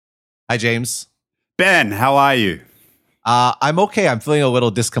Hi, James. Ben, how are you? I'm okay. I'm feeling a little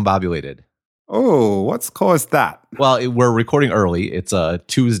discombobulated. Oh, what's caused that? Well, we're recording early. It's a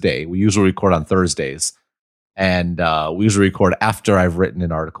Tuesday. We usually record on Thursdays. And we usually record after I've written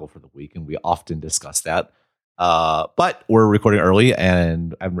an article for the week, and we often discuss that. But we're recording early,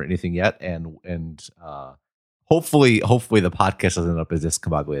 and I haven't written anything yet. And hopefully the podcast doesn't end up as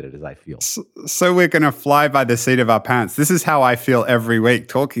discombobulated as I feel. So we're going to fly by the seat of our pants. This is how I feel every week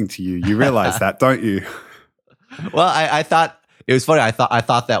talking to you. You realize that, don't you? Well, I thought it was funny. I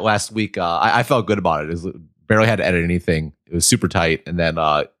thought that last week. I felt good about it. Barely had to edit anything. It was super tight, and then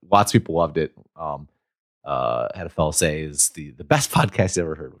lots of people loved it. Had a fellow say is the best podcast I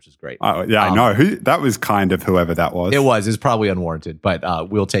ever heard, which is great. Oh yeah, I know. That was kind of whoever that was. It was probably unwarranted, but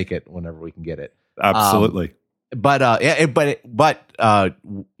we'll take it whenever we can get it. Absolutely. But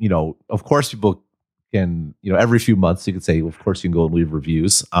of course, people can, every few months you could say, of course, you can go and leave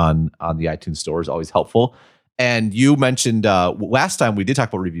reviews on the iTunes store is always helpful. And you mentioned last time we did talk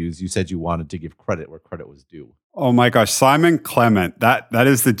about reviews, you said you wanted to give credit where credit was due. Oh my gosh, Simon Clement, that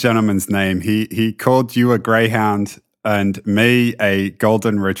is the gentleman's name. He called you a greyhound and me a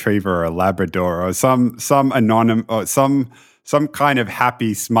golden retriever or a Labrador or some anonymous or some kind of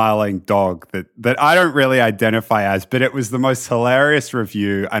happy smiling dog that I don't really identify as, but it was the most hilarious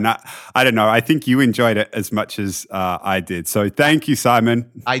review. And I don't know, I think you enjoyed it as much as I did. So thank you, Simon.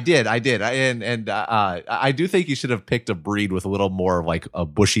 I did. And I do think you should have picked a breed with a little more of like a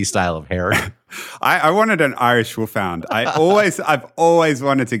bushy style of hair. I wanted an Irish Wolfhound. I've always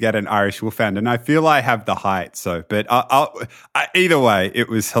wanted to get an Irish Wolfhound, and I feel I have the height. So, but either way, it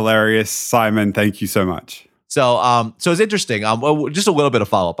was hilarious. Simon, thank you so much. So it's interesting. Well, just a little bit of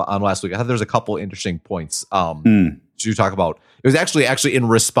follow up on last week. I thought there was a couple interesting points to talk about. It was actually in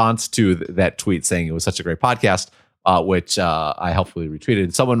response to that tweet saying it was such a great podcast, which I helpfully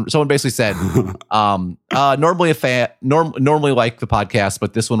retweeted. Someone basically said, normally a fan, normally like the podcast,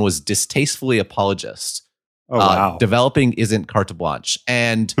 but this one was distastefully apologist. Oh, wow. Developing isn't carte blanche.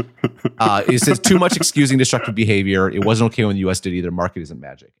 And it says too much excusing destructive behavior. It wasn't okay when the US did either. Market isn't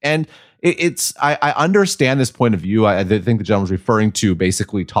magic. And I understand this point of view. I think the gentleman's referring to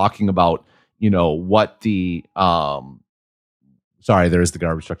basically talking about, what the, sorry, there is the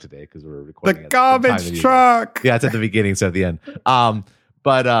garbage truck today because we're recording the garbage truck. Yeah, it's at the beginning instead of the end.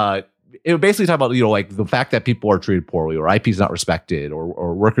 But it would basically talk about, like the fact that people are treated poorly or IP is not respected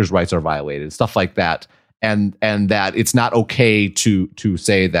or workers' rights are violated, stuff like that. And that it's not okay to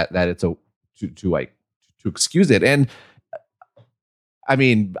say that it's to excuse it. And I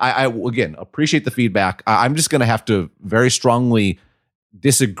mean, I again appreciate the feedback. I'm just going to have to very strongly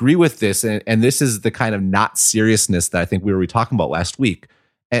disagree with this, and this is the kind of not seriousness that I think we were talking about last week.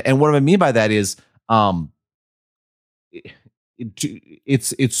 And what I mean by that is,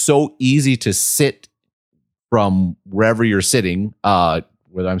 it's so easy to sit from wherever you're sitting, whether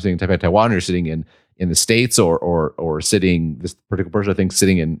I'm sitting in Taiwan or you're sitting in the States or sitting, this particular person I think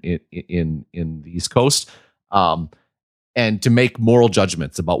sitting in the East Coast, and to make moral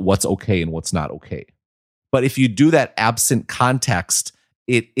judgments about what's okay and what's not okay. But if you do that absent context,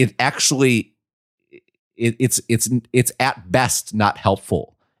 it's at best not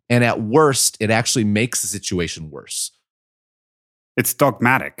helpful, and at worst it actually makes the situation worse. It's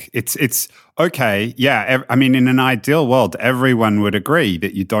dogmatic. It's okay. Yeah. I mean, in an ideal world, everyone would agree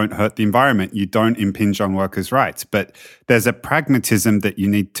that you don't hurt the environment, you don't impinge on workers' rights. But there's a pragmatism that you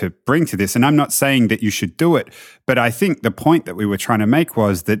need to bring to this. And I'm not saying that you should do it, but I think the point that we were trying to make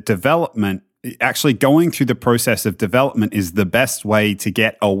was that development, actually going through the process of development, is the best way to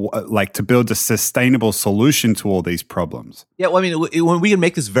get to build a sustainable solution to all these problems. Yeah. Well, I mean, when we can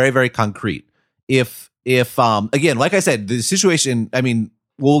make this very, very concrete, if again, like I said, the situation, I mean,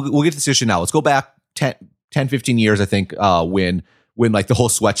 we'll get to the situation now. Let's go back 10, 15 years, I think, when like the whole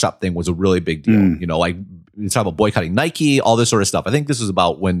sweatshop thing was a really big deal. Like we talk about boycotting Nike, all this sort of stuff. I think this was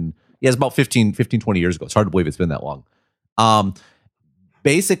about it's about 15, 20 years ago. It's hard to believe it's been that long.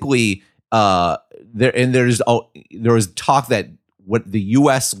 Basically, there was talk that what the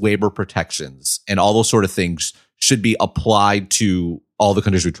U.S. labor protections and all those sort of things should be applied to all the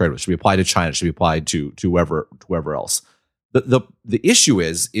countries we trade with, should be applied to China, should be applied to whoever else. The issue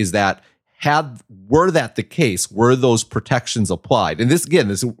is that were that the case, were those protections applied? And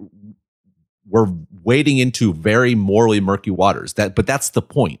we're wading into very morally murky waters. But that's the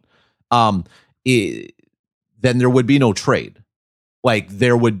point. Then there would be no trade.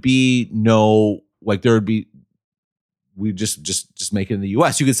 We just make it in the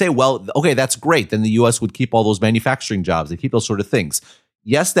U.S. You could say, well, okay, that's great. Then the U.S. would keep all those manufacturing jobs. They keep those sort of things.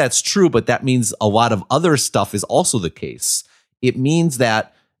 Yes, that's true, but that means a lot of other stuff is also the case. It means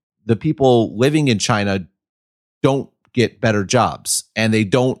that the people living in China don't get better jobs, and they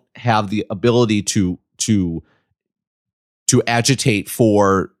don't have the ability to agitate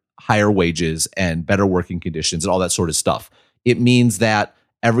for higher wages and better working conditions and all that sort of stuff. It means that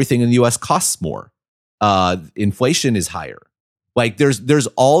everything in the US costs more. Inflation is higher. Like there's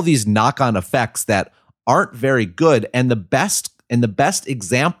all these knock-on effects that aren't very good. And the best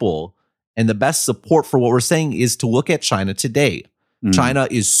example and the best support for what we're saying is to look at China today. China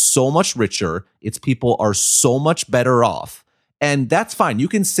is so much richer. Its people are so much better off. And that's fine. You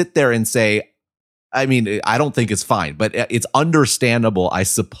can sit there and say, I mean, I don't think it's fine, but it's understandable, I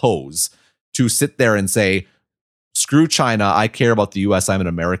suppose, to sit there and say, screw China, I care about the US, I'm an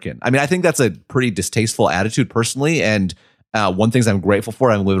American. I mean, I think that's a pretty distasteful attitude personally. And one thing I'm grateful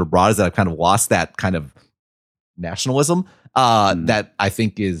for, I'm living abroad, is that I've kind of lost that kind of nationalism that I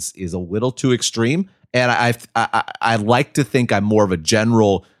think is a little too extreme. And I like to think I'm more of a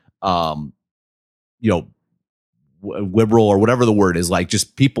general, liberal, or whatever the word is, like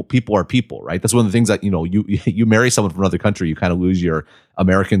just people are people, right? That's one of the things that, you marry someone from another country, you kind of lose your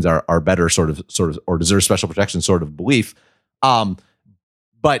Americans are better sort of, or deserve special protection sort of belief.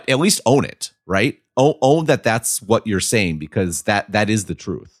 But at least own it, right? Own that that's what you're saying, because that is the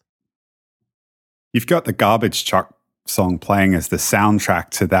truth. You've got the Garbage Truck song playing as the soundtrack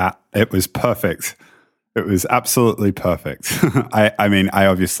to that. It was perfect. It was absolutely perfect. I mean, I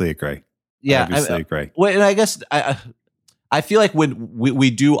obviously agree. Yeah, I obviously agree. Well, and I guess I feel like when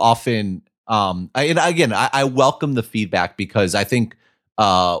we do often, I welcome the feedback, because I think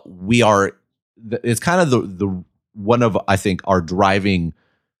it's kind of the one of, I think, our driving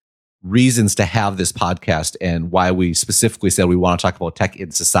reasons to have this podcast, and why we specifically said we want to talk about tech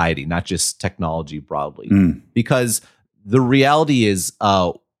in society, not just technology broadly. Because the reality is,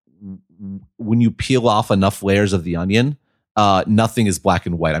 when you peel off enough layers of the onion, nothing is black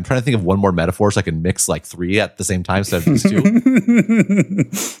and white. I'm trying to think of one more metaphor so I can mix like three at the same time instead of just two.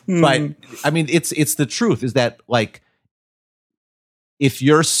 But I mean, it's the truth, is that, like, if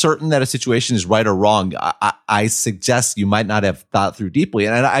you're certain that a situation is right or wrong, I suggest you might not have thought through deeply.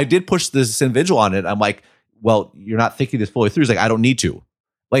 And I did push this individual on it. I'm like, well, you're not thinking this fully through. He's like, I don't need to.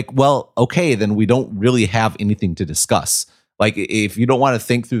 Like, well, okay, then we don't really have anything to discuss. Like, if you don't want to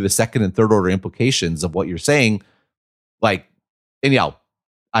think through the second and third order implications of what you're saying, like, anyhow,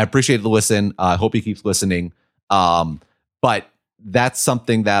 I appreciate the listen. I hope he keeps listening. But that's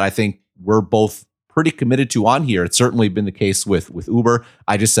something that I think we're both pretty committed to on here. It's certainly been the case with Uber.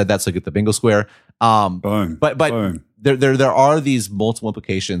 I just said that so I get the bingo square. Boom. But Boom. There are these multiple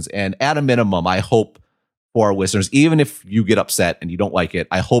implications, and at a minimum, I hope for our listeners, even if you get upset and you don't like it,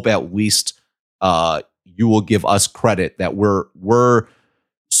 I hope at least you will give us credit that we're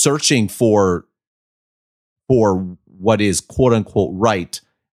searching for what is quote unquote right,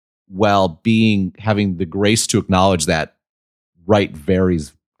 while having the grace to acknowledge that right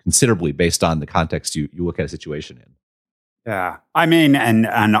varies considerably based on the context you look at a situation in. Yeah. I mean, and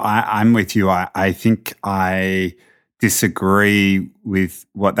I'm with you. I think I disagree with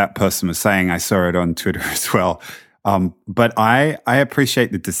what that person was saying. I saw it on Twitter as well. But I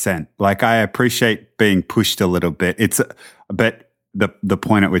appreciate the dissent. Like, I appreciate being pushed a little bit. But the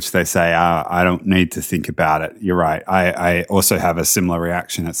point at which they say, I don't need to think about it. You're right. I also have a similar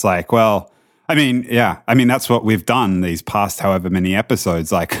reaction. It's like, well, I mean, yeah. I mean, that's what we've done these past however many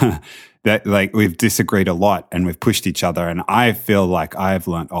episodes. Like, that, like, we've disagreed a lot and we've pushed each other. And I feel like I've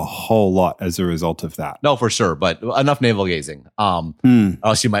learned a whole lot as a result of that. No, for sure. But enough navel gazing.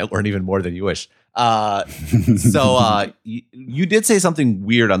 Else you might learn even more than you wish. So you did say something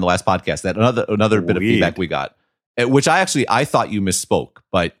weird on the last podcast, that another bit of feedback we got, which I thought you misspoke,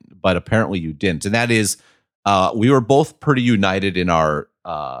 but apparently you didn't. And that is, we were both pretty united in our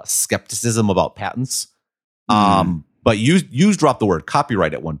skepticism about patents. But you dropped the word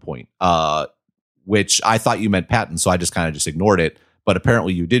copyright at one point, which I thought you meant patent, so I just kind of just ignored it. But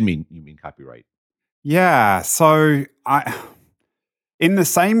apparently you mean copyright. Yeah. So in the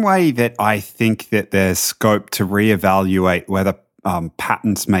same way that I think that there's scope to reevaluate whether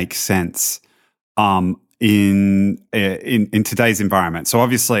patents make sense in today's environment. So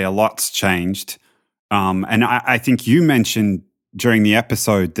obviously a lot's changed. And I think you mentioned during the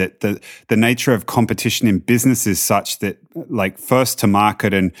episode that the nature of competition in business is such that, like, first to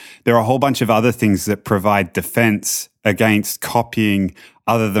market, and there are a whole bunch of other things that provide defense against copying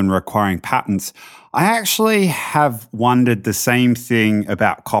other than requiring patents. I actually have wondered the same thing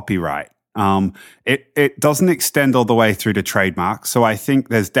about copyright. It doesn't extend all the way through to trademark. So I think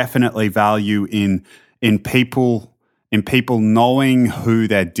there's definitely value in people in people knowing who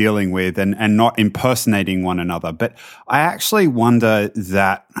they're dealing with and not impersonating one another. But I actually wonder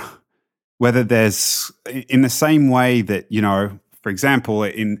that whether there's, in the same way that, for example,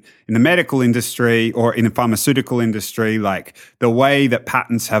 in the medical industry or in the pharmaceutical industry, like the way that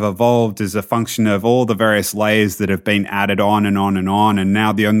patents have evolved is a function of all the various layers that have been added on and on and on. And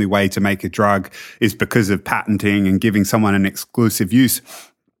now the only way to make a drug is because of patenting and giving someone an exclusive use.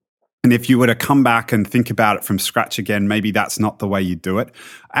 And if you were to come back and think about it from scratch again, maybe that's not the way you do it.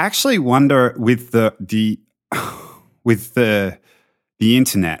 I actually wonder with the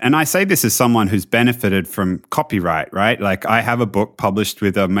internet, and I say this as someone who's benefited from copyright, right? Like I have a book published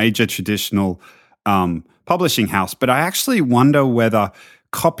with a major traditional publishing house, but I actually wonder whether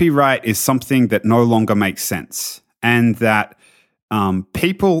copyright is something that no longer makes sense, and that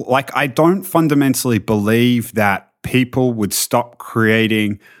people, like, I don't fundamentally believe that people would stop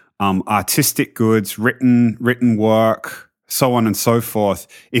creating artistic goods, written work, so on and so forth,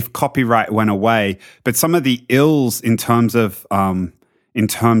 if copyright went away. But some of the ills in terms of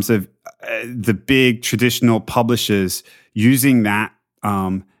the big traditional publishers using that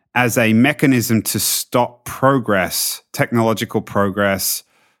as a mechanism to stop progress, technological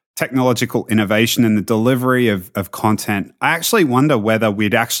innovation, and the delivery of content, I actually wonder whether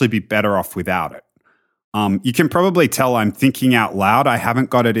we'd actually be better off without it. You can probably tell I'm thinking out loud. I haven't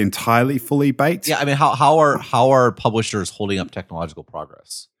got it entirely fully baked. Yeah, I mean, how are publishers holding up technological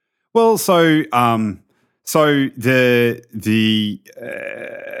progress? Well, so the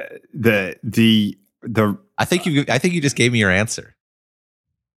I think you just gave me your answer.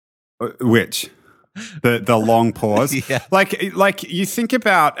 Which? The long pause. Yeah. Like you think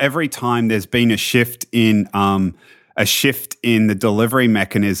about every time there's been a shift in the delivery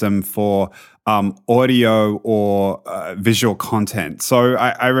mechanism for audio or visual content. So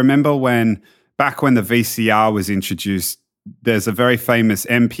I remember back when the VCR was introduced, there's a very famous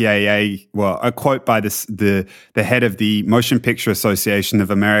MPAA, a quote by the head of the Motion Picture Association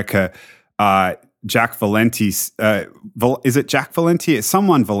of America, Jack Valenti. Is it Jack Valenti? It's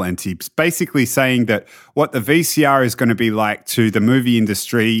someone Valenti. Basically saying that what the VCR is going to be like to the movie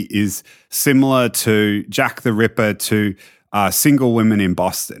industry is similar to Jack the Ripper to Single Women in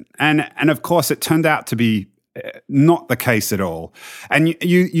Boston. And of course, it turned out to be not the case at all. And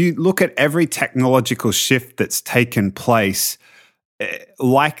you look at every technological shift that's taken place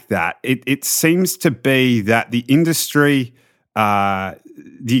like that. It seems to be that the industry,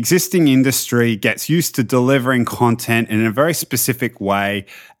 the existing industry, gets used to delivering content in a very specific way,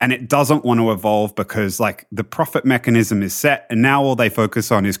 and it doesn't want to evolve because, like, the profit mechanism is set, and now all they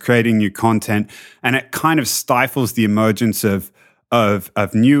focus on is creating new content, and it kind of stifles the emergence of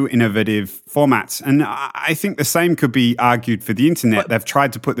new innovative formats. And I think the same could be argued for the internet. They've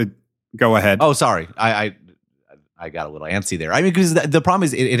tried to put go ahead. Oh, sorry. I got a little antsy there. I mean, because the problem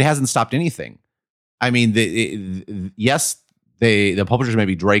is it hasn't stopped anything. I mean, yes, the publishers may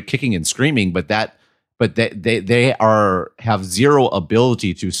be Drake kicking and screaming, but they have zero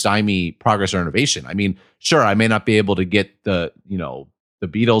ability to stymie progress or innovation. I mean, sure, I may not be able to get the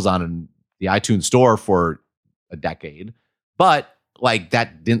Beatles on the iTunes store for a decade, but like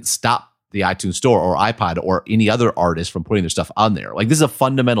that didn't stop the iTunes store or iPod or any other artist from putting their stuff on there. Like, this is a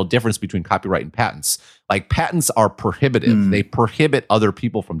fundamental difference between copyright and patents. Like, patents are prohibitive. They prohibit other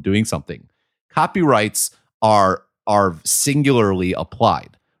people from doing something. Copyrights are singularly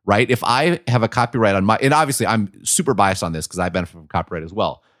applied, right? If I have a copyright on and obviously I'm super biased on this because I benefit from copyright as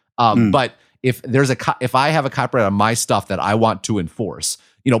well. But if I have a copyright on my stuff that I want to enforce,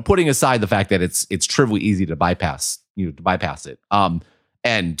 putting aside the fact that it's trivially easy to bypass it.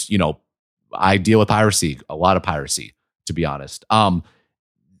 And I deal with piracy, a lot of piracy, to be honest.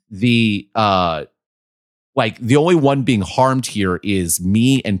 The only one being harmed here is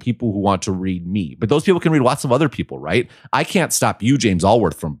me and people who want to read me. But those people can read lots of other people, right? I can't stop you, James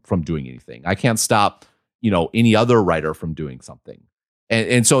Allworth, from doing anything. I can't stop, any other writer from doing something.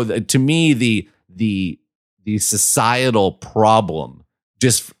 And so to me, the societal problem,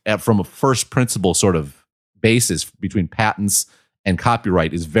 just from a first principle sort of basis between patents and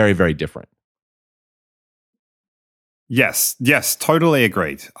copyright, is very, very different. Yes, totally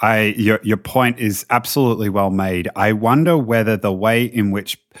agreed. Your point is absolutely well made. I wonder whether the way in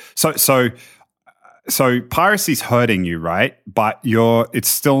which so piracy's hurting you, right? But it's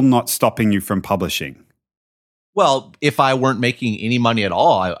still not stopping you from publishing. Well, if I weren't making any money at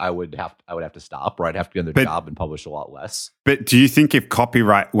all, I would have to stop, or I'd have to get another job and publish a lot less. But do you think if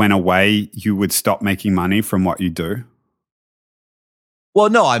copyright went away, you would stop making money from what you do? Well,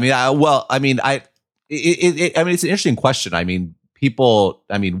 no. I mean, it's an interesting question. I mean, people.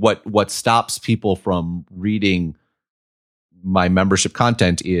 I mean, what stops people from reading my membership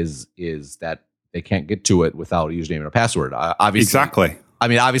content is that they can't get to it without a username and a password. Obviously, Exactly. I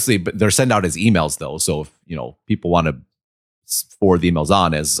mean, obviously, but they're sent out as emails though. So if people want to forward the emails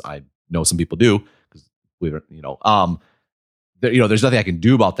on, as I know some people do, because there's nothing I can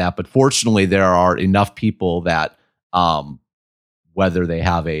do about that. But fortunately, there are enough people that whether they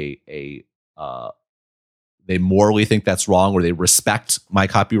have they morally think that's wrong or they respect my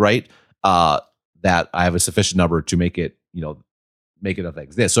copyright, that I have a sufficient number to make it that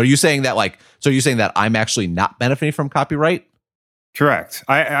exist. So are you saying that I'm actually not benefiting from copyright? Correct.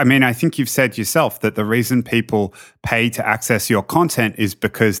 I mean, I think you've said yourself that the reason people pay to access your content is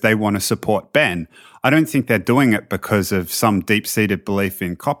because they want to support Ben. I don't think they're doing it because of some deep-seated belief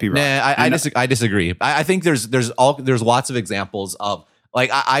in copyright. Nah, I disagree. I think there's lots of examples of, like,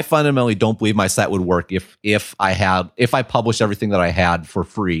 I fundamentally don't believe my site would work if I published everything that I had for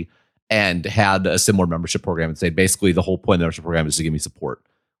free and had a similar membership program and say basically the whole point of the membership program is to give me support.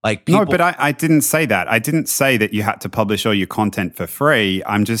 Like people, no, but I didn't say that. I didn't say that you had to publish all your content for free.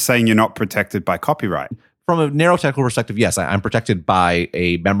 I'm just saying you're not protected by copyright. From a narrow technical perspective, yes, I'm protected by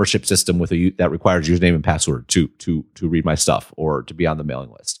a membership system that requires username and password to read my stuff or to be on the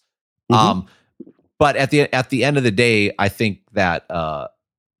mailing list. Mm-hmm. But at the end of the day, I think that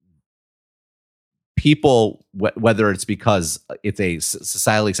people, whether it's because it's a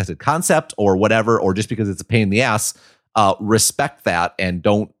societally accepted concept or whatever, or just because it's a pain in the ass, respect that and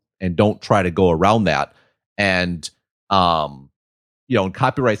don't try to go around that. And and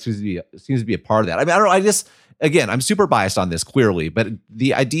copyright seems to be a part of that. I mean, I don't know. I'm super biased on this clearly, but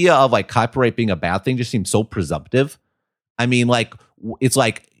the idea of like copyright being a bad thing just seems so presumptive. I mean, like, it's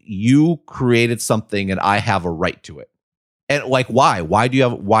like you created something and I have a right to it. And like, why? Why do you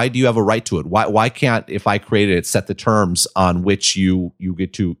have a right to it? Why can't, if I created it, set the terms on which you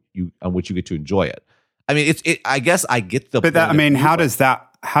get to enjoy it? I mean, I guess I get the. But how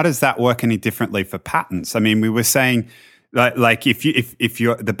does that work any differently for patents? I mean, we were saying, like if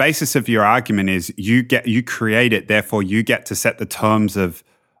you're the basis of your argument is you create it, therefore you get to set the terms of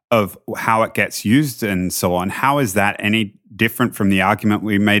how it gets used and so on. How is that any different from the argument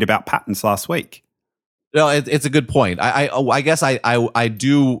we made about patents last week? No, it's a good point. I guess I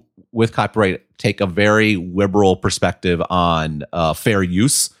do with copyright take a very liberal perspective on fair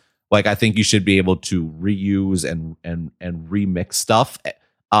use. Like, I think you should be able to reuse and remix stuff.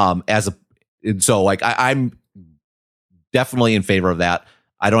 So like I'm definitely in favor of that.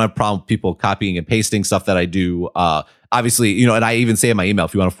 I don't have a problem with people copying and pasting stuff that I do. Obviously, and I even say in my email,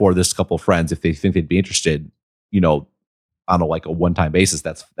 if you want to forward this to a couple of friends, if they think they'd be interested, on a one-time basis,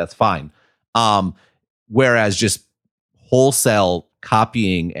 that's fine. Whereas just wholesale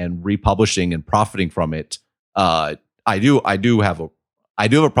copying and republishing and profiting from it, I do have a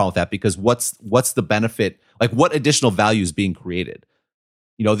problem with that, because what's the benefit? Like, what additional value is being created?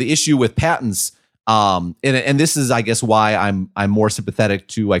 The issue with patents, and this is, I guess, why I'm more sympathetic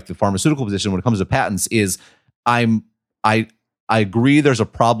to like the pharmaceutical position when it comes to patents, is I agree there's a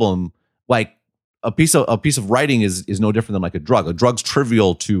problem. Like, a piece of writing is no different than like a drug. A drug's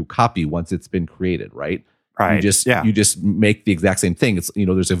trivial to copy once it's been created, right? Right. You just make the exact same thing. It's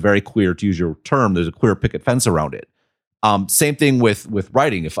there's a very clear, to use your term, there's a clear picket fence around it. Same thing with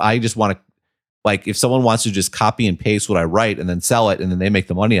writing. If I just want to, like, if someone wants to just copy and paste what I write and then sell it and then they make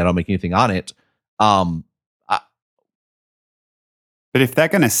the money, I don't make anything on it. But if they're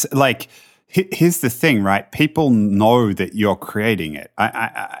going to, like, here's the thing, right? People know that you're creating it.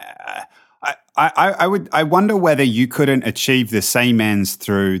 I wonder whether you couldn't achieve the same ends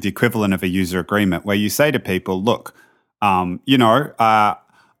through the equivalent of a user agreement, where you say to people, look, copyright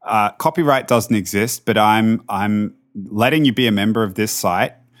doesn't exist, but I'm letting you be a member of this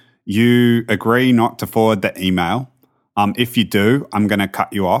site. You agree not to forward the email. If you do, I'm going to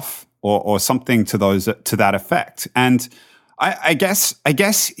cut you off, or something to that effect. And I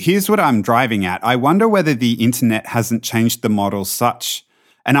guess here's what I'm driving at. I wonder whether the internet hasn't changed the model such,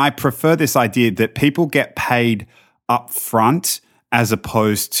 and I prefer this idea that people get paid up front as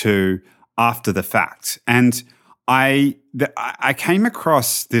opposed to after the fact. And I came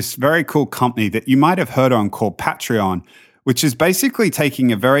across this very cool company that you might have heard on called Patreon, which is basically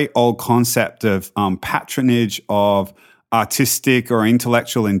taking a very old concept of patronage of artistic or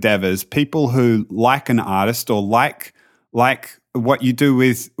intellectual endeavors, people who like an artist or like what you do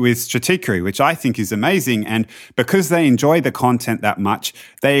with Stratechery, which I think is amazing. And because they enjoy the content that much,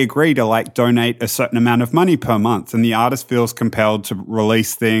 they agree to like donate a certain amount of money per month, and the artist feels compelled to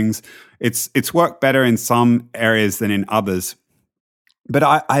release things. It's worked better in some areas than in others. But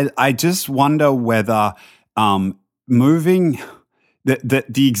I just wonder whether moving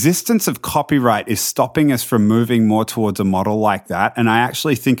the existence of copyright is stopping us from moving more towards a model like that. And I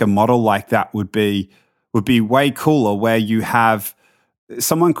actually think a model like that would be way cooler, where you have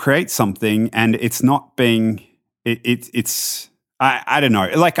someone create something and it's not being it's I don't know.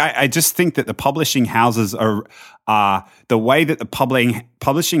 Like I just think that the publishing houses are the way that the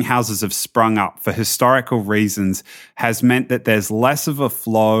publishing houses have sprung up for historical reasons has meant that there's less of a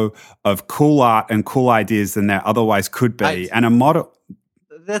flow of cool art and cool ideas than there otherwise could be. And a model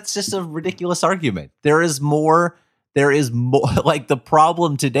that's just a ridiculous argument. There is more. Like, the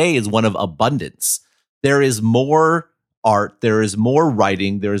problem today is one of abundance. There is more art, there is more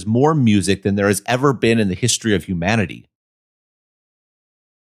writing, there is more music than there has ever been in the history of humanity.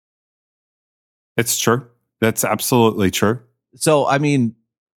 It's true. That's absolutely true. So, I mean,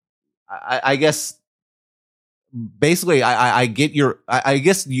 I guess basically, I get your. I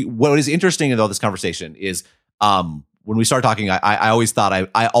guess what is interesting about this conversation is, when we start talking, I always thought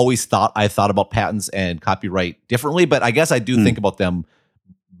I thought about patents and copyright differently, but I guess I do think about them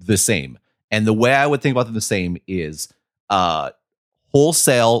the same. And the way I would think about them the same is,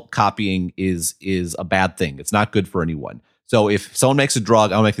 wholesale copying is a bad thing. It's not good for anyone. So if someone makes a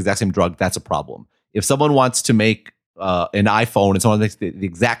drug, I'll make the exact same drug. That's a problem. If someone wants to make an iPhone and someone makes the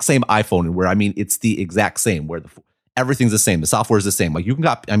exact same iPhone, and where I mean it's the exact same, where everything's the same, the software is the same. Like you can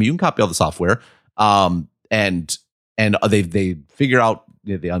copy all the software, and they figure out,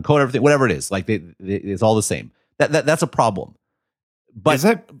 they uncode everything, whatever it is. Like it's all the same. That's a problem. But is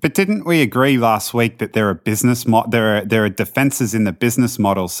it? But didn't we agree last week that there are there are defenses in the business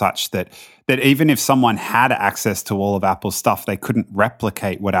model such that even if someone had access to all of Apple's stuff, they couldn't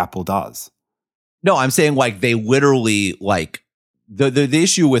replicate what Apple does? No, I'm saying, like, they literally, like, the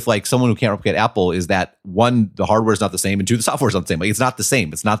issue with, like, someone who can't replicate Apple is that, one, the hardware is not the same, and two, the software is not the same. Like, it's not the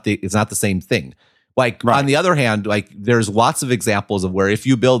same. It's not the same thing. Like, right. On the other hand, like, there's lots of examples of where if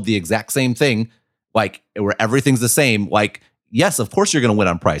you build the exact same thing, like, where everything's the same, like, yes, of course you're going to win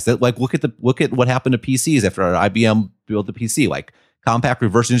on price. Like, look at what happened to PCs after IBM built the PC. Like, Compaq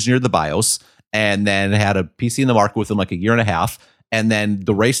reverse engineered the BIOS and then had a PC in the market within like a year and a half, and then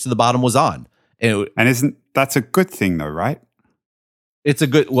the race to the bottom was on. And isn't that's a good thing though, right? It's a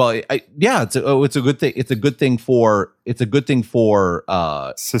good. Well, yeah, it's a good thing. It's a good thing for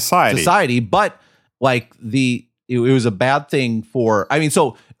society. But like it was a bad thing for. I mean,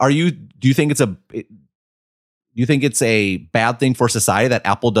 so do you think it's a bad thing for society that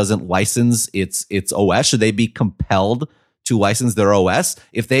Apple doesn't license its OS? Should they be compelled to license their OS?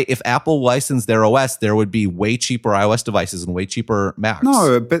 If Apple licensed their OS, there would be way cheaper iOS devices and way cheaper Macs.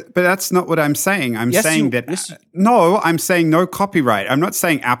 No, but that's not what I'm saying. I'm saying no copyright. I'm not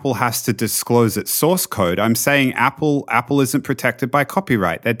saying Apple has to disclose its source code. I'm saying Apple isn't protected by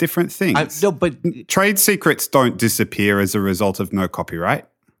copyright. They're different things. But trade secrets don't disappear as a result of no copyright.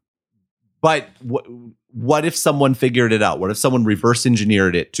 But what if someone figured it out? What if someone reverse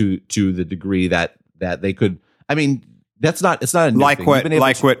engineered it to the degree that they could? I mean, it's not a new like thing. what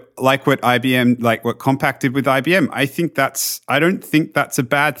IBM, like what Compaq did with IBM. I don't think that's a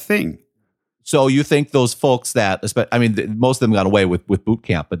bad thing. So you think those folks most of them got away with boot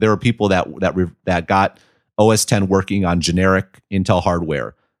camp, but there are people that got OS 10 working on generic Intel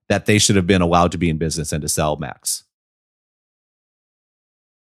hardware that they should have been allowed to be in business and to sell Macs.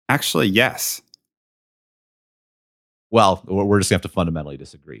 Actually, yes. Well, we're just gonna have to fundamentally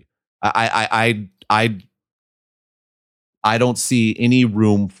disagree. I don't see any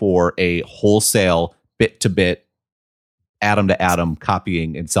room for a wholesale bit to bit, atom to atom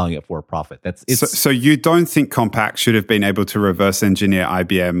copying and selling it for a profit. So you don't think Compaq should have been able to reverse engineer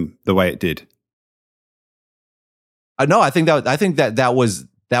IBM the way it did? No, I think that was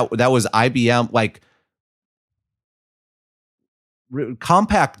IBM. Like,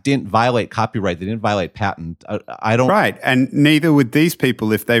 Compaq didn't violate copyright. They didn't violate patent. I don't. Right, and neither would these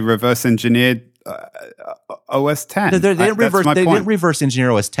people if they reverse engineered OS 10. They didn't reverse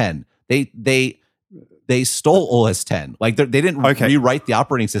engineer OS 10. They stole OS 10. Like they didn't rewrite the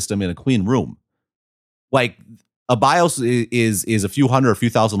operating system in a clean room. Like a BIOS is a few hundred, a few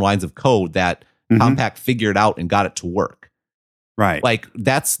thousand lines of code that Compaq figured out and got it to work. Right. Like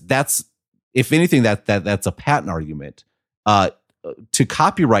that's if anything that's a patent argument. To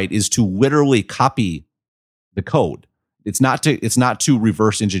copyright is to literally copy the code. It's not to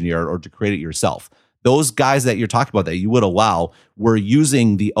reverse engineer or to create it yourself. Those guys that you're talking about that you would allow were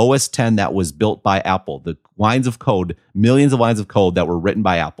using the OS 10 that was built by Apple, the lines of code, millions of lines of code that were written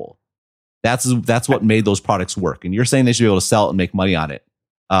by Apple. That's what made those products work. And you're saying they should be able to sell it and make money on it.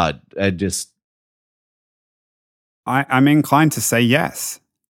 I'm inclined to say yes.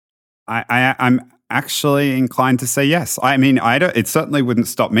 I'm actually inclined to say yes. I mean, I don't. It certainly wouldn't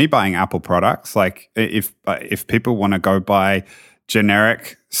stop me buying Apple products. Like if people want to go buy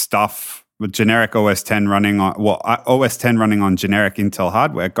generic stuff with generic OS 10 running on OS 10 running on generic Intel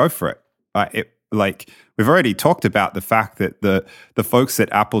hardware, go for it. Like we've already talked about the fact that the folks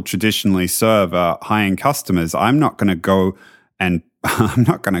that Apple traditionally serve are high-end customers. I'm not going to go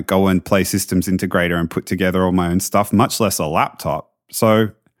and play systems integrator and put together all my own stuff, much less a laptop.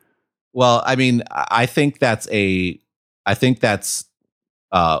 So, well, I mean, I think that's if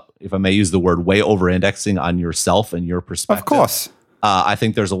I may use the word, way over-indexing on yourself and your perspective. Of course. I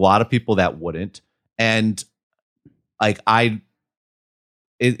think there's a lot of people that wouldn't. And like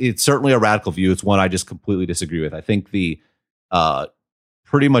it's certainly a radical view. It's one I just completely disagree with. I think pretty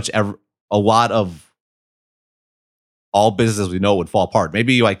much a lot of all businesses we know would fall apart.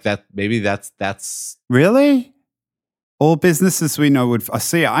 Maybe like that. Maybe that's really all businesses we know would.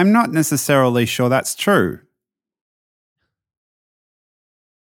 See, I'm not necessarily sure that's true.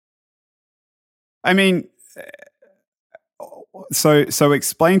 I mean, so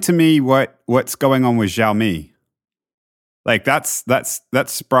explain to me what's going on with Xiaomi. Like that's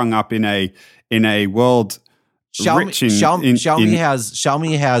sprung up in a world rich in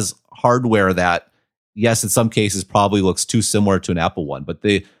Xiaomi has hardware that, yes, in some cases probably looks too similar to an Apple one, but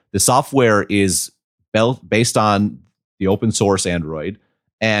the software is based on the open source Android,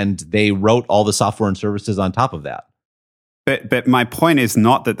 and they wrote all the software and services on top of that. But my point is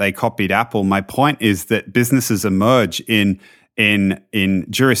not that they copied Apple. My point is that businesses emerge in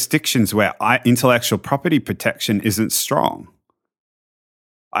jurisdictions where intellectual property protection isn't strong.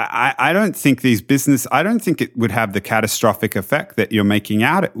 I don't think I don't think it would have the catastrophic effect that you're making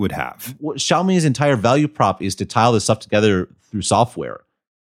out it would have. Well, Xiaomi's entire value prop is to tile this stuff together through software.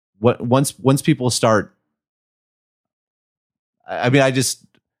 Once people start, I mean,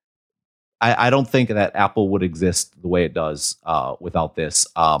 I don't think that Apple would exist the way it does without this.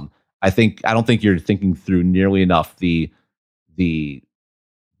 I don't think you're thinking through nearly enough the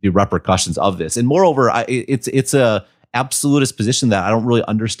repercussions of this, and moreover, it's a absolutist position that I don't really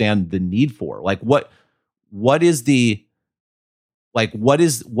understand the need for. Like, what is the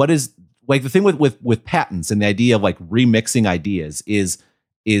thing with patents and the idea of like remixing ideas is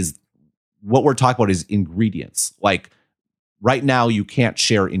what we're talking about is ingredients. Like right now, you can't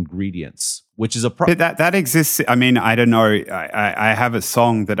share ingredients, which is a problem. That exists. I mean, I don't know. I have a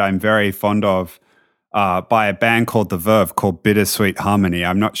song that I'm very fond of. By a band called The Verve called Bittersweet Harmony.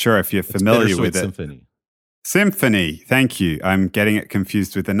 I'm not sure if you're familiar with it. Symphony. Thank you. I'm getting it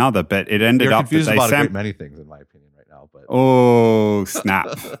confused with another, but it ended up confused about a great many things in my opinion right now. But oh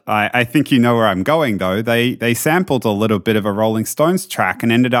snap! I think you know where I'm going though. They sampled a little bit of a Rolling Stones track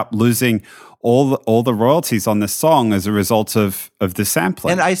and ended up losing all the royalties on the song as a result of the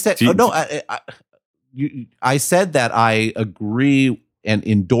sampling. And I said, I said that I agree and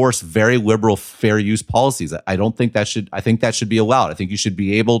endorse very liberal fair use policies. I don't think that should. I think that should be allowed. I think you should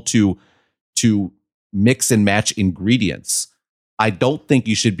be able to mix and match ingredients. I don't think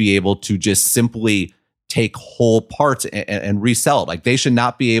you should be able to just simply take whole parts and resell it. Like they should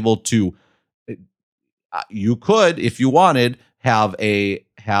not be able to. You could, if you wanted, have the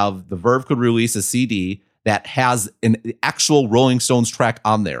Verve could release a CD that has an actual Rolling Stones track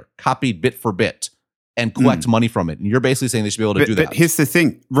on there, copied bit for bit, and collect money from it. And you're basically saying they should be able to do that. But here's the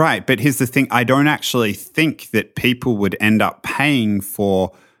thing, right? But here's the thing. I don't actually think that people would end up paying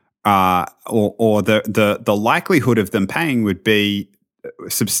for, or the likelihood of them paying would be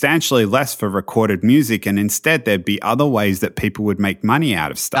substantially less for recorded music, and instead there'd be other ways that people would make money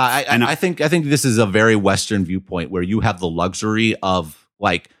out of stuff. I think this is a very Western viewpoint where you have the luxury of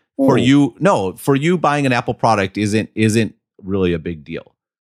like for you buying an Apple product isn't really a big deal.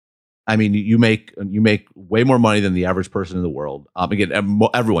 I mean, you make way more money than the average person in the world. Again,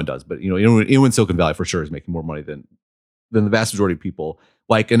 everyone does, but anyone in Silicon Valley for sure is making more money than the vast majority of people.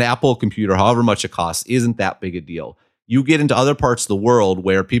 Like an Apple computer, however much it costs, isn't that big a deal. You get into other parts of the world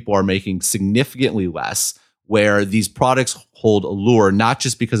where people are making significantly less, where these products hold allure, not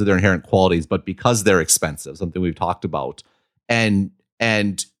just because of their inherent qualities, but because they're expensive, something we've talked about. And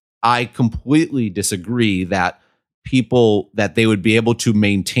I completely disagree that they would be able to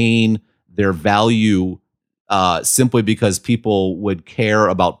maintain their value simply because people would care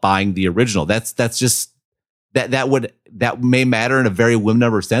about buying the original. That's just that may matter in a very limited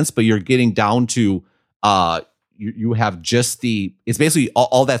number of sense, but you're getting down to you have just it's basically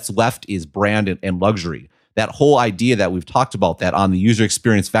all that's left is brand and luxury. That whole idea that we've talked about, that on the user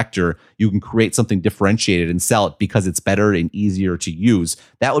experience vector, you can create something differentiated and sell it because it's better and easier to use.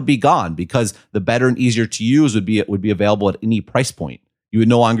 That would be gone because the better and easier to use would be available at any price point. you would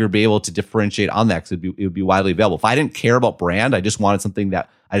no longer be able to differentiate on that because it would be widely available. If I didn't care about brand, I just wanted something that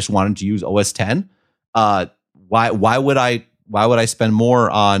I just wanted to use OS 10. Why would I spend more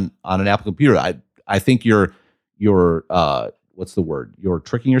on an Apple computer? I think you're what's the word? You're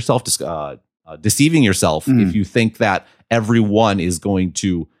tricking yourself, deceiving yourself if you think that everyone is going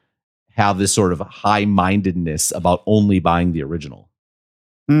to have this sort of high-mindedness about only buying the original.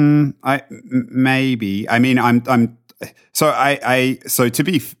 Maybe. I mean, so to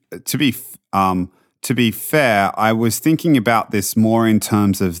be fair, I was thinking about this more in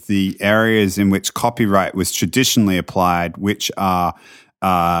terms of the areas in which copyright was traditionally applied, which are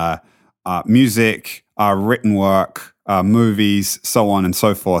music, written work, movies, so on and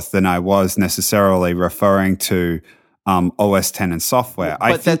so forth, than I was necessarily referring to OS 10 and software.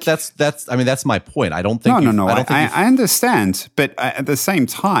 But that's my point. I don't think I understand, but at the same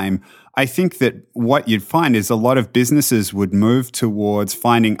time, I think that what you'd find is a lot of businesses would move towards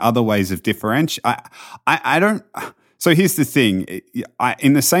finding other ways of differentiate. I don't. So here's the thing.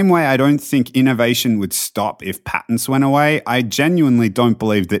 In the same way, I don't think innovation would stop if patents went away. I genuinely don't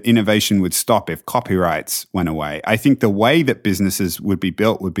believe that innovation would stop if copyrights went away. I think the way that businesses would be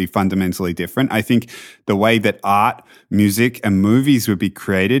built would be fundamentally different. I think the way that art, music, and movies would be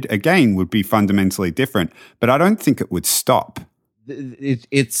created, again, would be fundamentally different. But I don't think it would stop.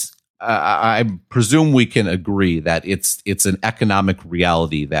 I presume we can agree that it's an economic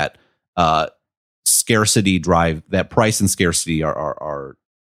reality that that price and scarcity are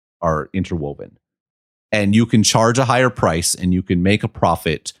interwoven, and you can charge a higher price and you can make a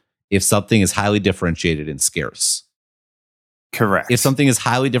profit if something is highly differentiated and scarce. Correct. If something is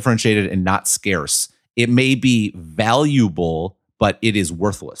highly differentiated and not scarce, it may be valuable, but it is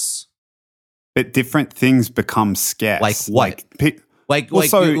worthless. But different things become scarce. Like what?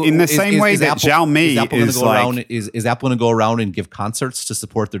 In the same way that Xiaomi is Apple going to go around and give concerts to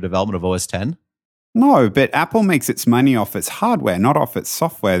support their development of OS 10? No, but Apple makes its money off its hardware, not off its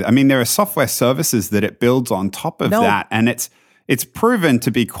software. I mean, there are software services that it builds on top of that, and it's proven to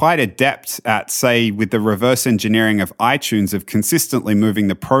be quite adept at, say, with the reverse engineering of iTunes, of consistently moving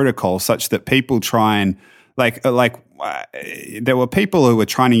the protocol such that people try and there were people who were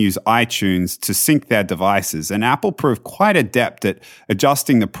trying to use iTunes to sync their devices, and Apple proved quite adept at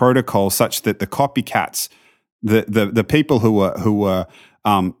adjusting the protocol such that the copycats, the people who were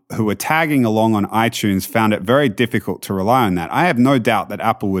tagging along on iTunes, found it very difficult to rely on that. I have no doubt that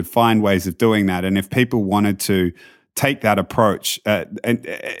Apple would find ways of doing that, and if people wanted to take that approach, and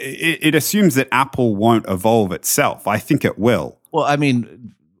it assumes that Apple won't evolve itself. I think it will. Well, I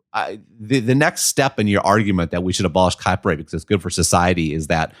mean, the next step in your argument that we should abolish copyright because it's good for society is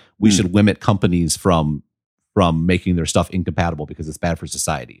that we should limit companies from making their stuff incompatible because it's bad for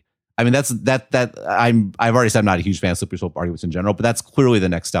society. I mean, I've already said I'm not a huge fan of slippery slope arguments in general, but that's clearly the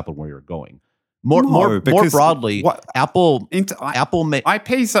next step of where you're going. More broadly, Apple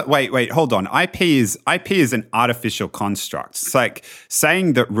IP's wait, hold on. IP is an artificial construct. It's like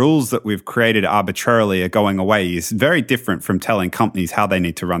saying that rules that we've created arbitrarily are going away is very different from telling companies how they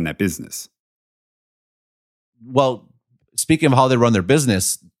need to run their business. Well, speaking of how they run their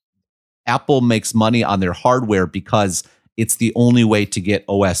business, Apple makes money on their hardware because it's the only way to get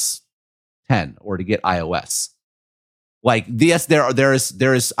OS 10 or to get iOS. Like, yes, there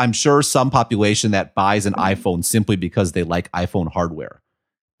is I'm sure some population that buys an iPhone simply because they like iPhone hardware.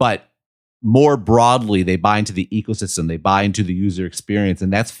 But more broadly, they buy into the ecosystem, they buy into the user experience,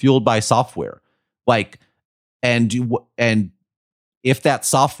 and that's fueled by software. Like, and if that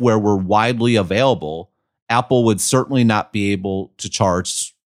software were widely available, Apple would certainly not be able to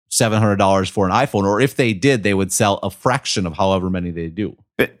charge $700 for an iPhone, or if they did, they would sell a fraction of however many they do.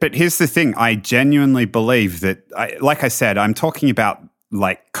 But here's the thing. I genuinely believe that, like I said, I'm talking about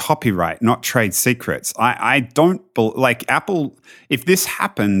like copyright, not trade secrets. I don't like Apple. If this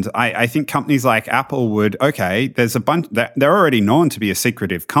happened, I think companies like Apple would, okay, there's a bunch, they're already known to be a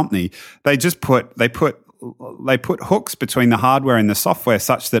secretive company. They put hooks between the hardware and the software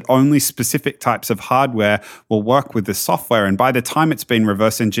such that only specific types of hardware will work with the software. And by the time it's been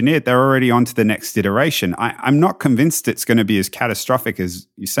reverse engineered, they're already on to the next iteration. I'm not convinced it's going to be as catastrophic as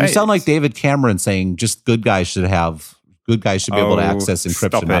you say. You sound like David Cameron saying just good guys should be able to access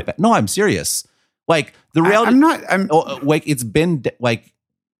encryption. No, I'm serious. Like the reality, it's been like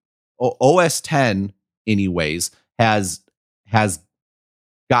OS 10 anyways has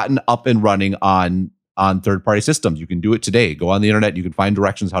gotten up and running on third-party systems. You can do it today. Go on the internet. You can find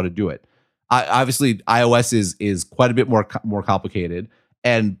directions how to do it. Obviously, iOS is quite a bit more complicated,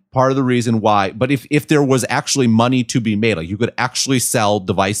 and part of the reason why. But if there was actually money to be made, like you could actually sell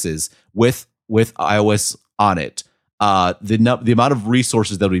devices with iOS on it, the amount of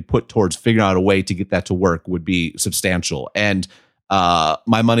resources that we put towards figuring out a way to get that to work would be substantial. And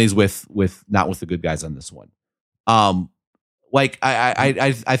my money's with not with the good guys on this one. Like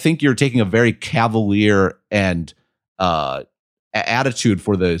I think you're taking a very cavalier and attitude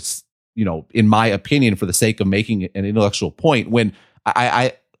for this, in my opinion, for the sake of making an intellectual point. When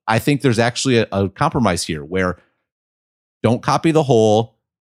I think there's actually a compromise here where don't copy the whole,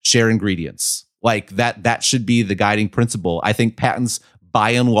 share ingredients. Like that should be the guiding principle. I think patents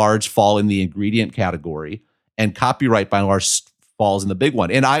by and large fall in the ingredient category, and copyright by and large falls in the big one.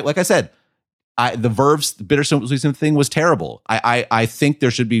 And like I said, the Verve's bitter sweet thing was terrible. I think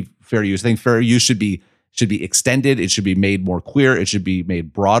there should be fair use. I think fair use should be extended. It should be made more clear. It should be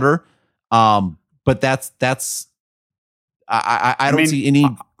made broader. But that's I don't see any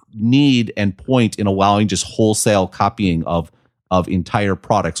need and point in allowing just wholesale copying of entire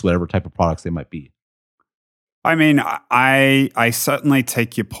products, whatever type of products they might be. I mean, I certainly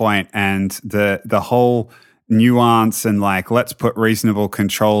take your point, and the whole nuance and like, let's put reasonable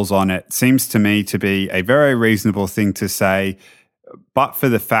controls on it seems to me to be a very reasonable thing to say, but for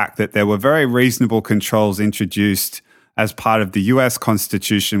the fact that there were very reasonable controls introduced as part of the US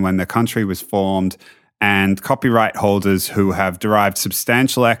Constitution when the country was formed, and copyright holders who have derived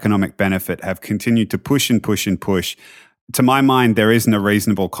substantial economic benefit have continued to push and push and push. To my mind, there isn't a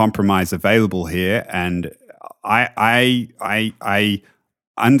reasonable compromise available here, and I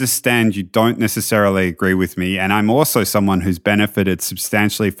understand you don't necessarily agree with me, and I'm also someone who's benefited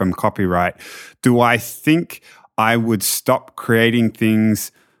substantially from copyright. Do I think I would stop creating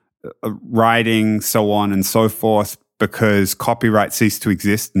things, writing, so on and so forth, because copyright ceased to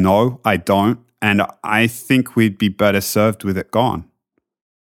exist? No, I don't. And I think we'd be better served with it gone.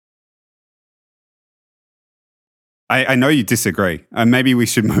 I know you disagree, and maybe we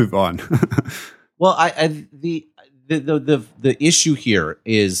should move on. Well, the issue here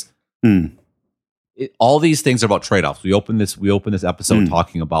is all these things are about trade-offs. We open this episode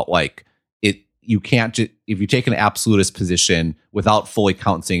talking about like it. You can't just, if you take an absolutist position without fully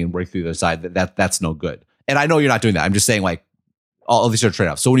counting and working through the other side, that's no good. And I know you're not doing that. I'm just saying like all of these are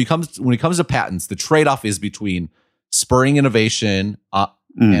trade-offs. So when it comes to patents, the trade-off is between spurring innovation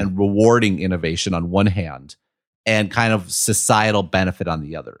and rewarding innovation on one hand, and kind of societal benefit on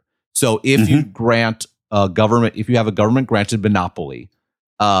the other. So if you grant if you have a government granted monopoly,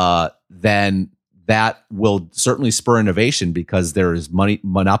 then that will certainly spur innovation because there is money.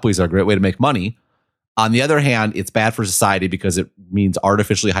 Monopolies are a great way to make money. On the other hand, it's bad for society because it means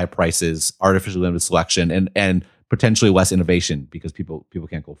artificially high prices, artificially limited selection, and potentially less innovation because people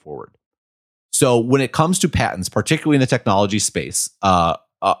can't go forward. So when it comes to patents, particularly in the technology space,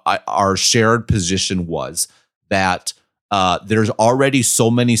 our shared position was that there's already so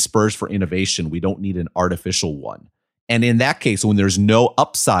many spurs for innovation, we don't need an artificial one. And in that case, when there's no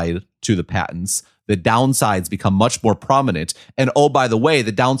upside to the patents, the downsides become much more prominent. And oh, by the way,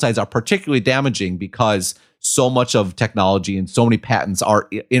 the downsides are particularly damaging because so much of technology and so many patents are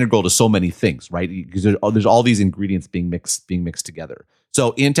integral to so many things, right? Because there's all these ingredients being mixed together.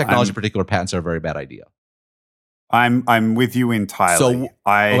 So in technology, in particular, patents are a very bad idea. I'm with you entirely.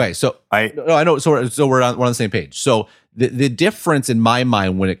 I know. So we're on the same page. So the difference in my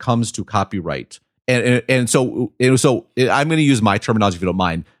mind when it comes to copyright, and so I'm going to use my terminology if you don't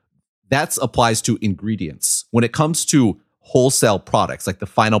mind. That applies to ingredients. When it comes to wholesale products, like the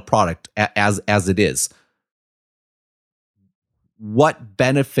final product as it is, what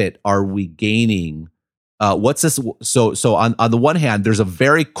benefit are we gaining? What's this? So on the one hand, there's a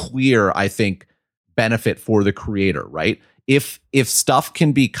very clear, I think, benefit for the creator, right? If stuff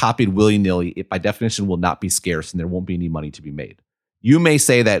can be copied willy-nilly, it by definition will not be scarce and there won't be any money to be made. You may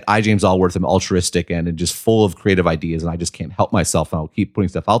say that I, James Allworth, am altruistic and just full of creative ideas and I just can't help myself and I'll keep putting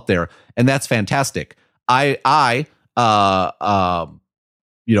stuff out there. And that's fantastic. I have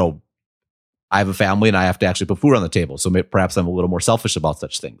a family and I have to actually put food on the table. So perhaps I'm a little more selfish about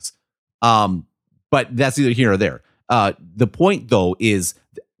such things. But that's either here or there. The point though is,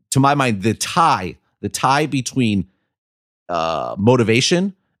 to my mind, the tie between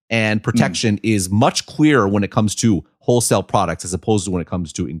motivation and protection is much clearer when it comes to wholesale products as opposed to when it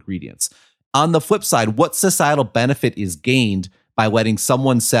comes to ingredients. On the flip side, what societal benefit is gained by letting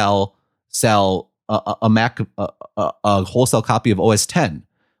someone sell a wholesale copy of OS 10?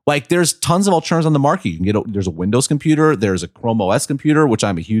 Like, there's tons of alternatives on the market. You can get there's a Windows computer, there's a Chrome OS computer, which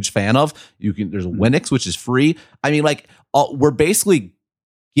I'm a huge fan of. There's a Linux, which is free. I mean, we're basically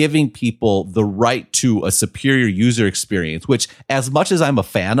giving people the right to a superior user experience, which, as much as I'm a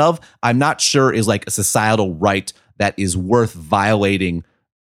fan of, I'm not sure is like a societal right that is worth violating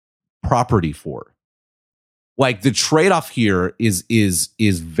property for. Like the trade-off here is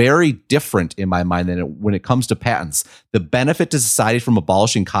very different in my mind than when it comes to patents. The benefit to society from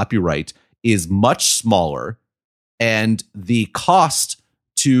abolishing copyright is much smaller, and the cost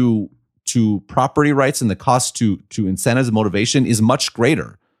to property rights and the cost to incentives and motivation is much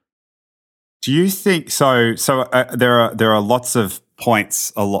greater. Do you think so? There are lots of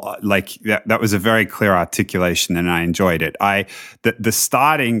points. A lot like that was a very clear articulation, and I enjoyed it. The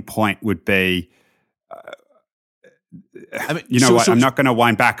starting point would be. I mean, what? I'm not going to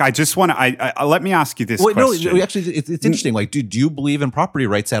wind back. I just want to. Let me ask you this question. No, actually, it's interesting. Like, do you believe in property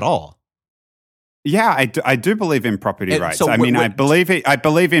rights at all? Yeah, I do believe in property rights. So, I believe it. I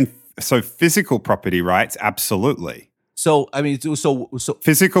believe in physical property rights. Absolutely. So I mean, so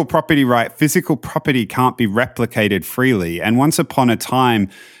physical property can't be replicated freely. And once upon a time,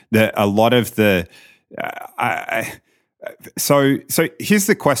 a lot of the. So here's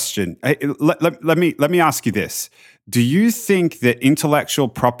the question. Let me ask you this. Do you think that intellectual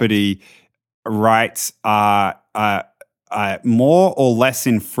property rights are more or less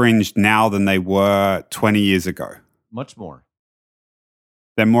infringed now than they were 20 years ago? Much more.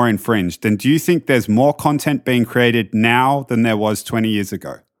 They're more infringed. And do you think there's more content being created now than there was 20 years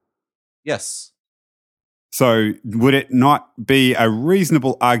ago? Yes. So would it not be a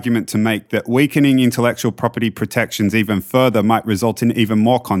reasonable argument to make that weakening intellectual property protections even further might result in even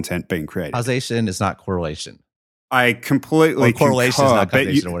more content being created? Causation is not correlation. I completely concur. Correlation is not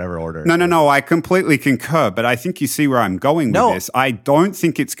causation in whatever order. No. I completely concur, but I think you see where I'm going with this. I don't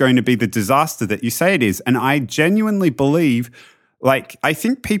think it's going to be the disaster that you say it is. And I genuinely believe, I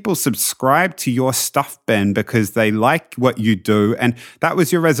think people subscribe to your stuff, Ben, because they like what you do. And that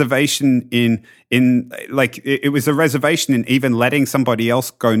was your reservation it was a reservation in even letting somebody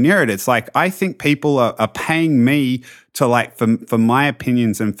else go near it. It's like, I think people are paying me to for my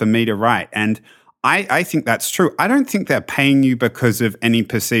opinions and for me to write. And I think that's true. I don't think they're paying you because of any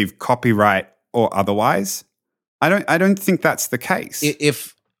perceived copyright or otherwise. I don't think that's the case.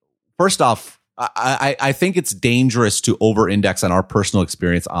 If first off, I think it's dangerous to over-index on our personal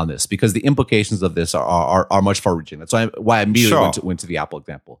experience on this because the implications of this are much far-reaching. That's why I immediately went to the Apple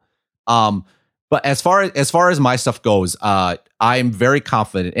example. But as far as my stuff goes, I'm very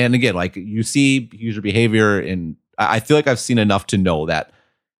confident. And again, you see user behavior, and I feel like I've seen enough to know that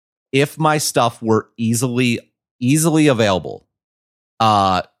if my stuff were easily available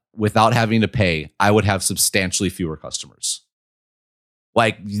without having to pay, I would have substantially fewer customers.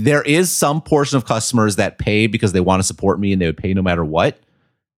 There is some portion of customers that pay because they want to support me and they would pay no matter what,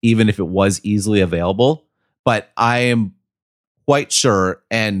 even if it was easily available. But I am quite sure,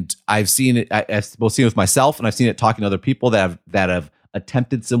 and I've seen it. I've both seen it with myself, and I've seen it talking to other people that have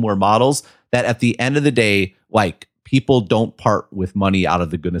attempted similar models. That at the end of the day, people don't part with money out of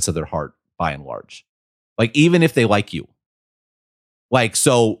the goodness of their heart, by and large. Even if they like you,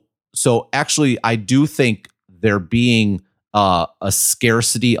 so actually, I do think there being a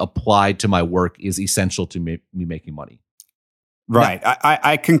scarcity applied to my work is essential to me making money. Right. Now,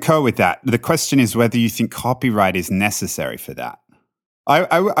 I concur with that. The question is whether you think copyright is necessary for that.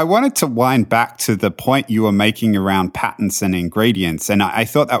 I wanted to wind back to the point you were making around patents and ingredients, and I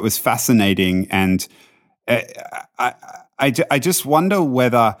thought that was fascinating. And I just wonder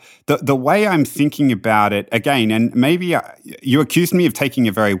whether the way I'm thinking about it, again, and maybe you accused me of taking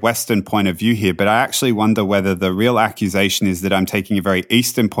a very Western point of view here, but I actually wonder whether the real accusation is that I'm taking a very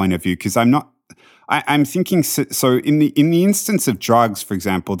Eastern point of view, because I'm not. I'm thinking, so in the instance of drugs, for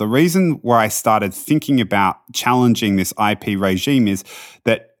example, the reason where I started thinking about challenging this IP regime is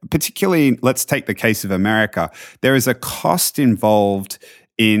that, particularly, let's take the case of America, there is a cost involved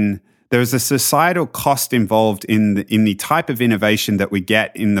in. There is a societal cost involved in the type of innovation that we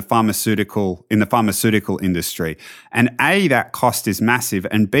get in the pharmaceutical industry. And A, that cost is massive,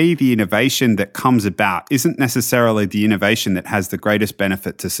 and B, the innovation that comes about isn't necessarily the innovation that has the greatest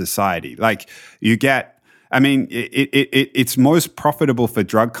benefit to society. It's most profitable for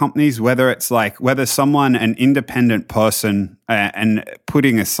drug companies, whether someone, an independent person, and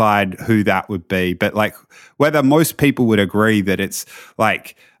putting aside who that would be, but whether most people would agree that it's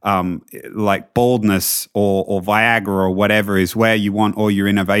baldness or Viagra or whatever is where you want all your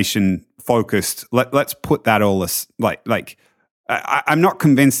innovation focused. Let's put that all I'm not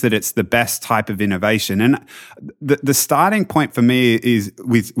convinced that it's the best type of innovation. And the starting point for me is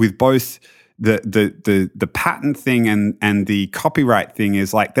with both the patent thing and the copyright thing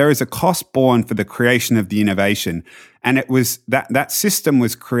is there is a cost borne for the creation of the innovation. And it was that system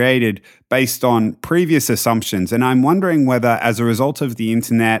was created based on previous assumptions. And I'm wondering whether, as a result of the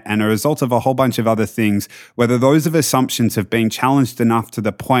internet and a result of a whole bunch of other things, whether those assumptions have been challenged enough to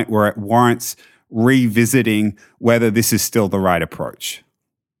the point where it warrants revisiting whether this is still the right approach.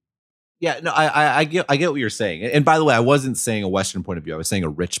 Yeah, no, I get what you're saying. And by the way, I wasn't saying a Western point of view. I was saying a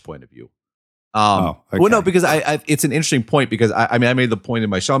rich point of view. Okay. Well, no, because I it's an interesting point because I mean, I made the point in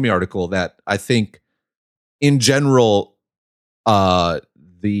my Xiaomi article that I think in general,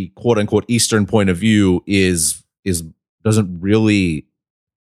 the quote unquote Eastern point of view is doesn't really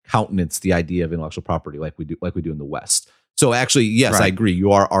countenance the idea of intellectual property like we do in the West. So actually, yes, Right. I agree.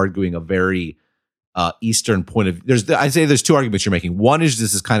 You are arguing a very Eastern point of view. I'd say there's two arguments you're making. One is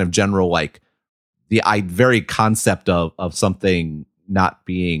this is kind of general, like the very concept of something not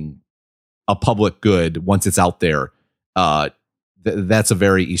being a public good once it's out there. That's a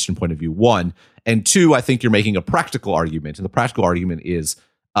very Eastern point of view. One. And two, I think you're making a practical argument. And the practical argument is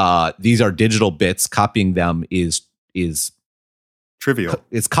these are digital bits. Copying them is trivial.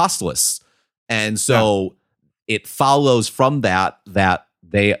 It's costless. And so it follows from that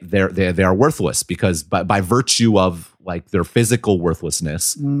they are worthless because by virtue of like their physical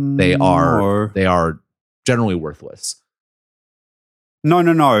worthlessness, they are generally worthless. No.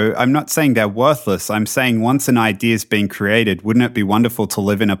 I'm not saying they're worthless. I'm saying once an idea is being created, wouldn't it be wonderful to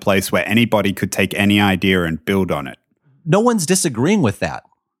live in a place where anybody could take any idea and build on it? No one's disagreeing with that.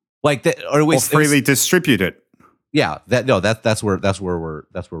 Like that, or freely distribute it. Yeah, that's where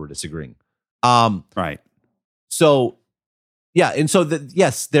we're disagreeing. Right. So, yeah, and so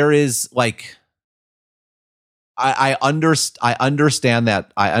yes, there is like I understand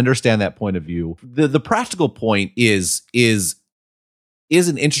that point of view. The practical point is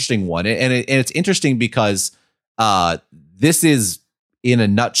an interesting one, and it's interesting because this is in a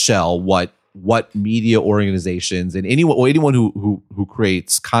nutshell what media organizations and anyone who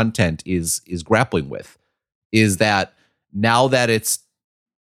creates content is grappling with, is that now that it's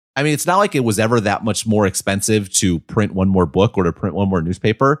not like it was ever that much more expensive to print one more book or to print one more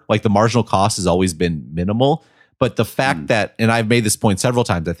newspaper. Like the marginal cost has always been minimal. But the fact that, and I've made this point several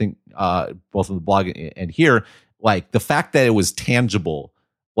times, I think both on the blog and here, like the fact that it was tangible,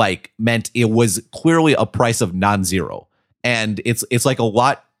 like meant it was clearly a price of non-zero. And it's like a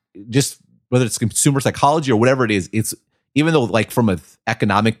lot, just whether it's consumer psychology or whatever it is, it's even though like from an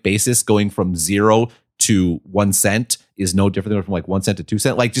economic basis, going from 0 to 1 cent is no different than from like 1 cent to 2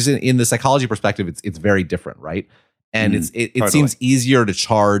 cent. Like just in the psychology perspective, it's very different, right? And it totally seems easier to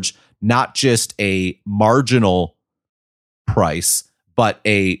charge not just a marginal price, but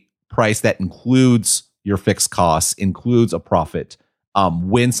a price that includes your fixed costs, includes a profit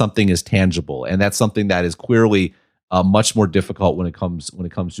when something is tangible. And that's something that is clearly much more difficult when it comes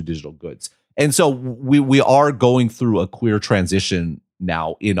to digital goods. And so we are going through a clear transition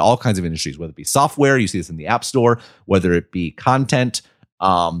now in all kinds of industries, whether it be software, you see this in the App Store, whether it be content,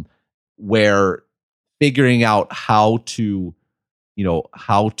 where figuring out how to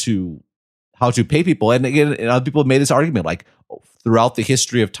pay people. And again, other people have made this argument, like throughout the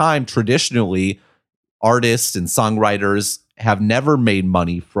history of time, traditionally, artists and songwriters have never made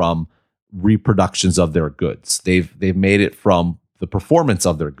money from reproductions of their goods. They've made it from the performance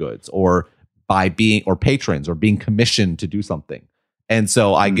of their goods, or by being, or patrons, or being commissioned to do something. And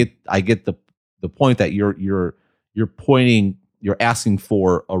so I get the point that you're asking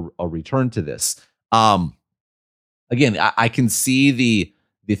for a return to this. Again, I can see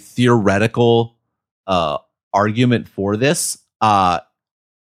the theoretical argument for this.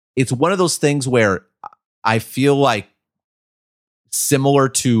 It's one of those things where I feel like, similar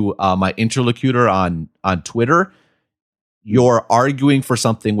to my interlocutor on Twitter, you're arguing for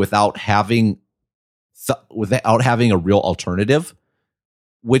something without having a real alternative,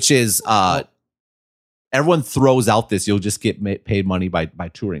 which is everyone throws out this, you'll just get paid money by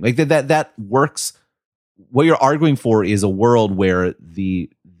touring. Like that works. What you're arguing for is a world where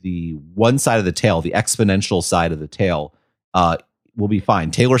the one side of the tail, the exponential side of the tail, will be fine.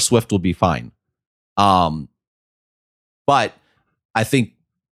 Taylor Swift will be fine. But I think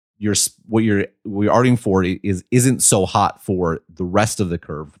what you're arguing for isn't so hot for the rest of the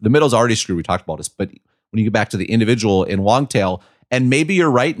curve. The middle's already screwed. We talked about this, but when you get back to the individual and long tail, and maybe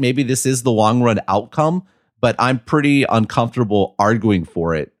you're right, maybe this is the long run outcome, but I'm pretty uncomfortable arguing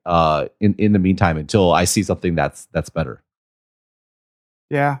for it in the meantime until I see something that's better.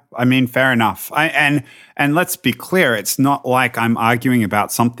 Yeah, I mean, fair enough. And let's be clear, it's not like I'm arguing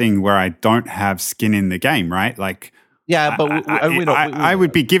about something where I don't have skin in the game, right? Like, yeah, but I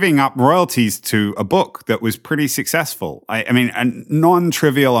would be giving up royalties to a book that was pretty successful. I mean, a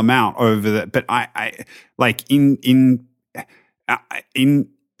non-trivial amount over that, but I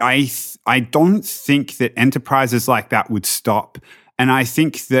don't think that enterprises like that would stop. And I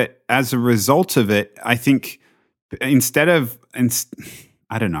think that as a result of it, I think I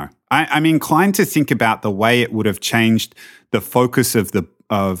don't know. I'm inclined to think about the way it would have changed the focus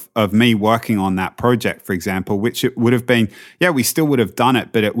of me working on that project, for example, which it would have been, yeah, we still would have done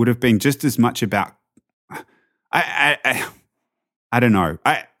it, but it would have been just as much about, I don't know.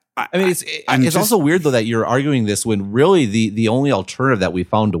 I mean, it's also weird though that you're arguing this when really the only alternative that we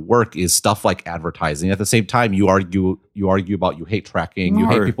found to work is stuff like advertising. At the same time, you argue about you hate tracking, you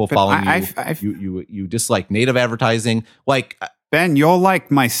hate people following you, you dislike native advertising. Like Ben, you're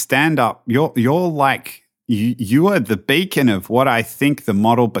like my stand-up. You're like you are the beacon of what I think the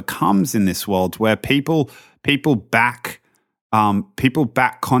model becomes in this world, where people back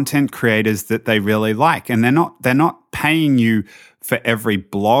content creators that they really like, and they're not paying you for every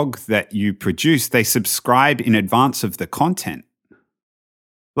blog that you produce. They subscribe in advance of the content.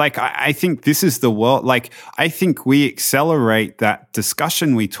 Like, I think this is the world. Like, I think we accelerate that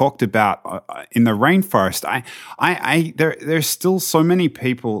discussion we talked about in the rainforest. There's still so many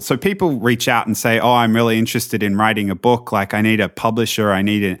people. So people reach out and say, "Oh, I'm really interested in writing a book. Like, I need a publisher, I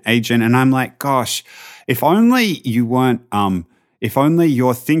need an agent." And I'm like, "Gosh, if only you weren't. If only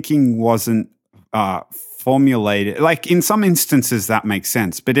your thinking wasn't formulated." Like in some instances that makes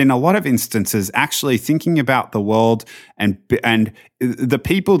sense, but in a lot of instances, actually thinking about the world and the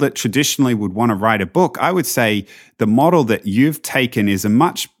people that traditionally would want to write a book, I would say the model that you've taken is a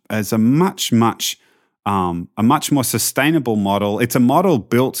much more sustainable model. It's a model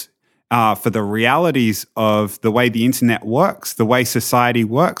built for the realities of the way the internet works, the way society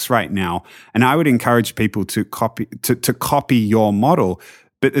works right now. And I would encourage people to copy your model.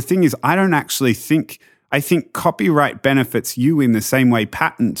 But the thing is, I think copyright benefits you in the same way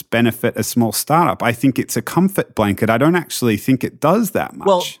patents benefit a small startup. I think it's a comfort blanket. I don't actually think it does that much.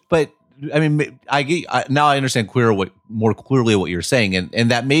 Well, but I mean, now I understand more clearly what you're saying,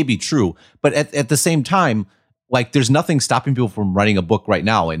 and that may be true. But at the same time, like, there's nothing stopping people from writing a book right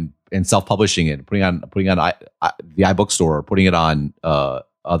now and self-publishing it, putting on the iBook store, or putting it on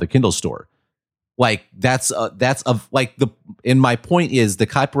the Kindle store. Like and my point is the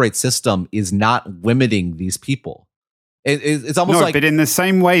copyright system is not limiting these people. It's almost like, but in the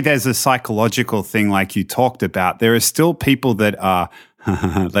same way, there's a psychological thing like you talked about. There are still people that are,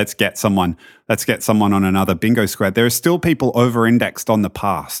 let's get someone on another bingo square. There are still people over-indexed on the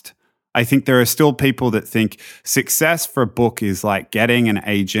past. I think there are still people that think success for a book is like getting an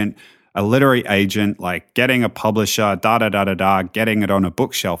agent, a literary agent, like getting a publisher, getting it on a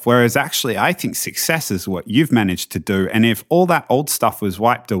bookshelf. Whereas actually, I think success is what you've managed to do. And if all that old stuff was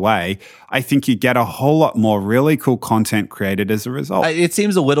wiped away, I think you get a whole lot more really cool content created as a result. It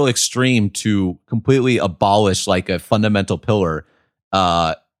seems a little extreme to completely abolish like a fundamental pillar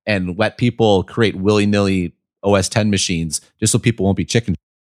and let people create willy-nilly OS 10 machines just so people won't be chicken.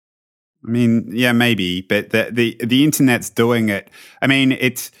 I mean, yeah, maybe, but the internet's doing it. I mean,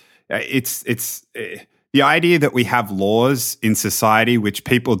 it's the idea that we have laws in society which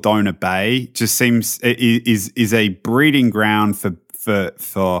people don't obey just seems is a breeding ground for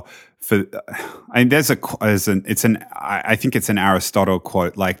I mean, I think it's an Aristotle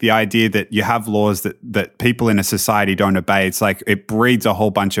quote, like the idea that you have laws that people in a society don't obey. It's like it breeds a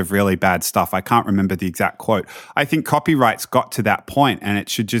whole bunch of really bad stuff. I can't remember the exact quote. I think copyright's got to that point, and it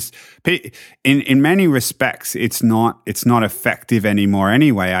should just in many respects it's not effective anymore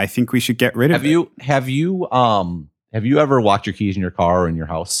anyway. I think we should get rid of it. Have you ever locked your keys in your car or in your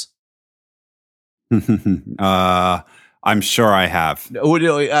house? I'm sure I have.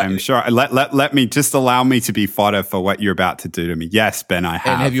 I'm sure. Let me just allow me to be fodder for what you're about to do to me. Yes, Ben, I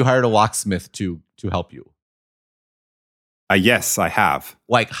have. And have you hired a locksmith to help you? Yes, I have.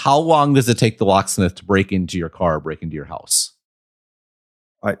 Like, how long does it take the locksmith to break into your car, break into your house?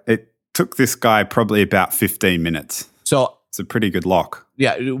 It took this guy probably about 15 minutes. So it's a pretty good lock.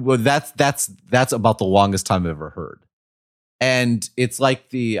 Yeah, well, that's about the longest time I've ever heard. And it's like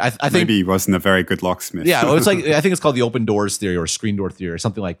I think maybe he wasn't a very good locksmith. Yeah, well, it's like I think it's called the open doors theory or screen door theory or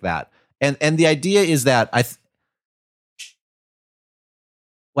something like that. And the idea is that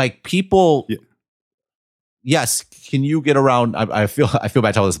like people. Yeah. Yes, can you get around? I feel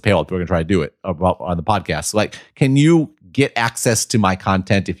bad telling this to payroll. We're gonna try to do it on the podcast. Like, can you get access to my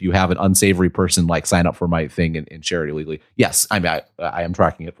content if you have an unsavory person like sign up for my thing and share it illegally? Yes, I mean I am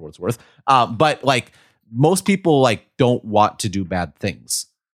tracking it for what it's worth. But like. Most people like don't want to do bad things,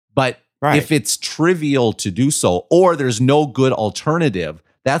 but if it's trivial to do so, or there's no good alternative,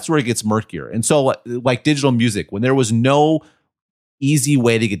 that's where it gets murkier. And so like digital music, when there was no easy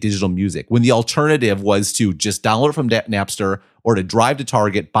way to get digital music, when the alternative was to just download it from Napster or to drive to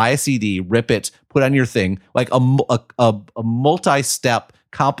Target, buy a CD, rip it, put on your thing, like a multi-step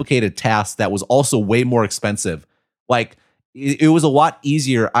complicated task that was also way more expensive. Like it was a lot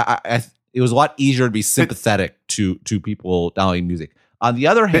easier. It was a lot easier to be sympathetic to people downloading music. On the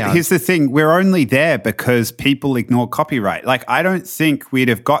other hand, but here's the thing: we're only there because people ignore copyright. Like, I don't think we'd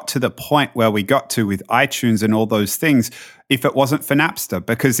have got to the point where we got to with iTunes and all those things if it wasn't for Napster.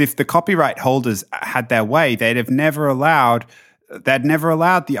 Because if the copyright holders had their way, they'd never allowed the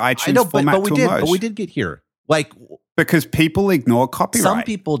iTunes format to emerge. But we did get here, like, because people ignore copyright. Some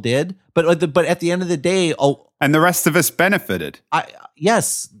people did, but at the end of the day, and the rest of us benefited.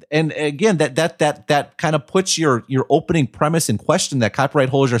 Yes, and again, that kind of puts your opening premise in question that copyright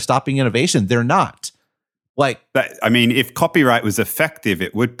holders are stopping innovation. They're not. Like, I mean, if copyright was effective,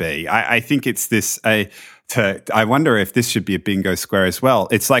 it would be. I think it's this. I wonder if this should be a bingo square as well.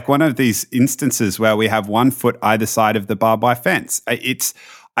 It's like one of these instances where we have 1 foot either side of the barbed wire fence. I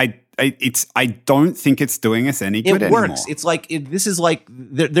don't think it's doing us any good anymore. It works. It's like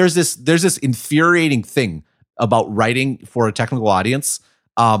there's this infuriating thing about writing for a technical audience,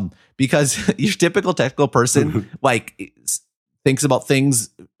 because your typical technical person like thinks about things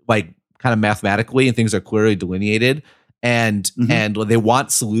like kind of mathematically, and things are clearly delineated, and they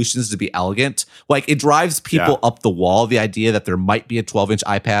want solutions to be elegant. Like, it drives people up the wall, the idea that there might be a 12-inch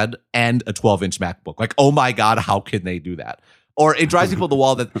iPad and a 12-inch MacBook. Like, oh my God, how can they do that? Or it drives people to the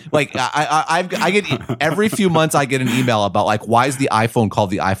wall that, like, I get every few months I get an email about, like, why is the iPhone called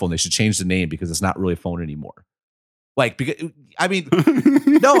the iPhone? They should change the name because it's not really a phone anymore. Like, because, I mean,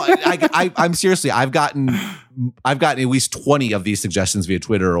 no, I'm seriously, I've gotten at least 20 of these suggestions via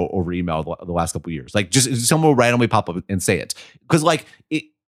Twitter or over email the last couple of years. Like, just someone will randomly pop up and say it. Because, like,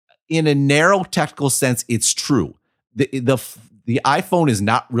 in a narrow technical sense, it's true. The iPhone is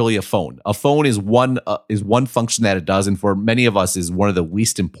not really a phone. A phone is one function that it does, and for many of us is one of the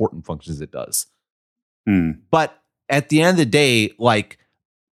least important functions it does. But at the end of the day, like,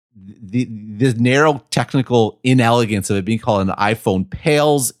 the narrow technical inelegance of it being called an iPhone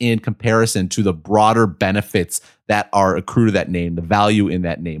pales in comparison to the broader benefits that are accrued to that name, the value in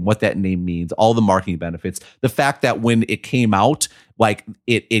that name, what that name means, all the marketing benefits, the fact that when it came out, like,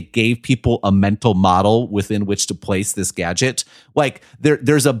 it gave people a mental model within which to place this gadget. Like,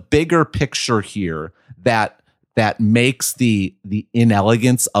 there's a bigger picture here that makes the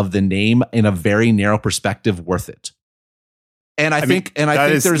inelegance of the name in a very narrow perspective worth it. And I think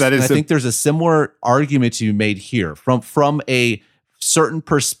there's a similar argument to be made here from a certain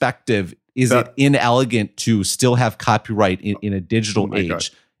perspective. Is it inelegant to still have copyright in a digital age? God.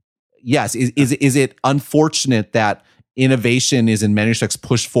 Yes. Is it unfortunate that innovation is in many respects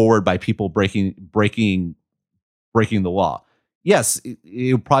pushed forward by people breaking the law? Yes,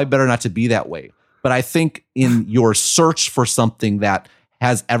 it probably better not to be that way. But I think in your search for something that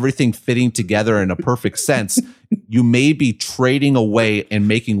has everything fitting together in a perfect sense, you may be trading away and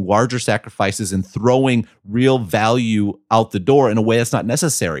making larger sacrifices and throwing real value out the door in a way that's not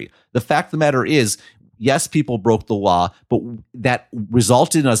necessary. The fact of the matter is, yes, people broke the law, but that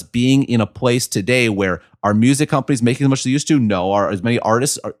resulted in us being in a place today where our music companies making as much as they used to? No. Are as many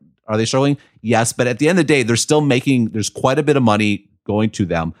artists, are they struggling? Yes. But at the end of the day, there's quite a bit of money going to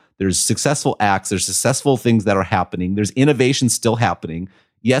them. There's successful acts. There's successful things that are happening. There's innovation still happening.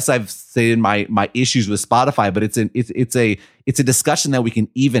 Yes, I've stated my issues with Spotify, but it's a discussion that we can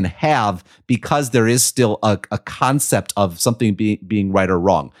even have because there is still a concept of something being right or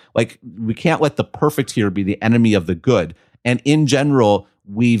wrong. Like, we can't let the perfect here be the enemy of the good. And in general,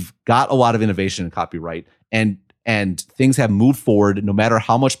 we've got a lot of innovation in copyright, and things have moved forward no matter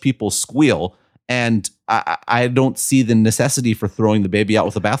how much people squeal. And I don't see the necessity for throwing the baby out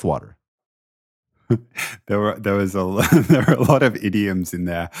with the bathwater. There were a lot of idioms in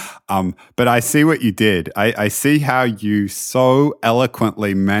there, but I see what you did. I see how you so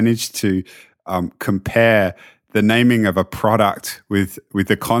eloquently managed to compare the naming of a product with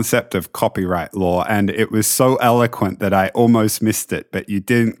the concept of copyright law, and it was so eloquent that I almost missed it, but you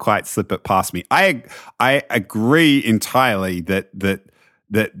didn't quite slip it past me. I agree entirely that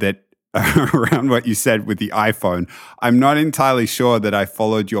around what you said with the iPhone. I'm not entirely sure that I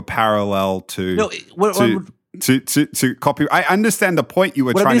followed your parallel to copy. I understand the point you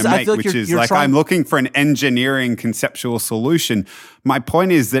were trying to make, which is like I'm looking for an engineering conceptual solution. My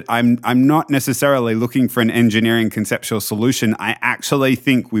point is that I'm not necessarily looking for an engineering conceptual solution. I actually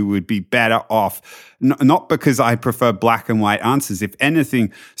think we would be better off, not because I prefer black and white answers. If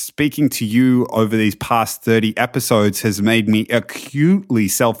anything, speaking to you over these past 30 episodes has made me acutely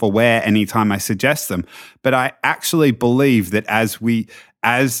self-aware anytime I suggest them. But I actually believe that as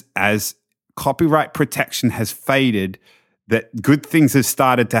copyright protection has faded, that good things have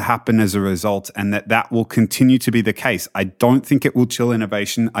started to happen as a result, and that will continue to be the case. I don't think it will chill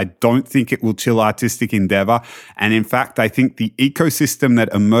innovation. I don't think it will chill artistic endeavor. And in fact, I think the ecosystem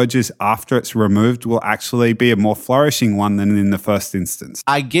that emerges after it's removed will actually be a more flourishing one than in the first instance.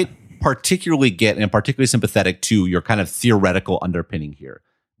 I particularly and I'm particularly sympathetic to your kind of theoretical underpinning here.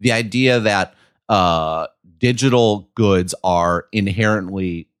 The idea that digital goods are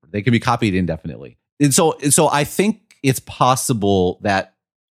inherently, they can be copied indefinitely. And so I think it's possible that,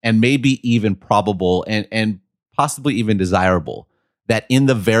 and maybe even probable and possibly even desirable, that in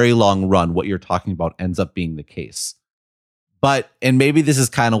the very long run, what you're talking about ends up being the case. But, and maybe this is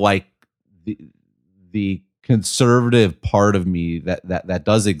kind of like the conservative part of me that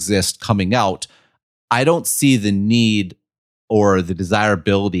does exist coming out. I don't see the need or the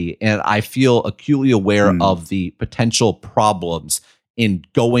desirability, and I feel acutely aware of the potential problems in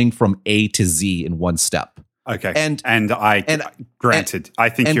going from A to Z in one step. Okay, granted, I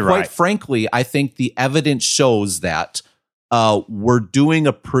think you're right. And quite frankly, I think the evidence shows that we're doing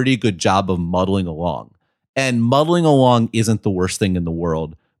a pretty good job of muddling along. And muddling along isn't the worst thing in the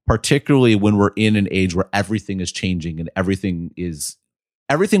world, particularly when we're in an age where everything is changing and everything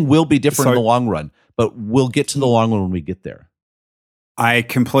will be different in the long run. But we'll get to the long run when we get there. I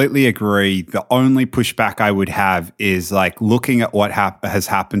completely agree. The only pushback I would have is like looking at what has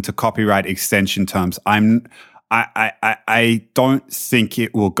happened to copyright extension terms. I don't think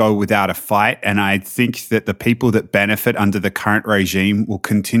it will go without a fight, and I think that the people that benefit under the current regime will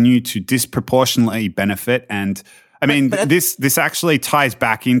continue to disproportionately benefit. And I mean, this actually ties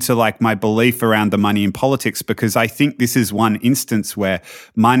back into like my belief around the money in politics, because I think this is one instance where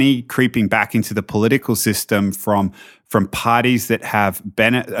money creeping back into the political system from parties that have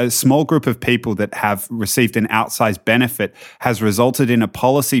a small group of people that have received an outsized benefit has resulted in a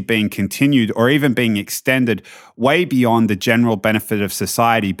policy being continued or even being extended way beyond the general benefit of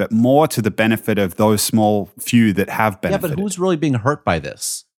society, but more to the benefit of those small few that have benefited. Yeah, but who's really being hurt by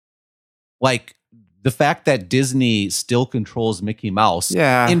this? Like, the fact that Disney still controls Mickey Mouse.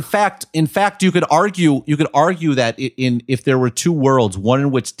 Yeah. In fact, you could argue that if there were two worlds, one in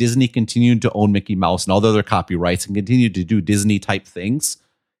which Disney continued to own Mickey Mouse and all the other copyrights and continued to do Disney type things,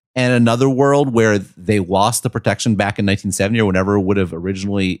 and another world where they lost the protection back in 1970 or whenever it would have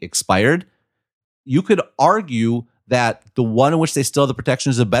originally expired, you could argue that the one in which they still have the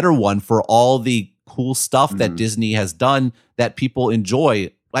protection is a better one for all the cool stuff that Disney has done that people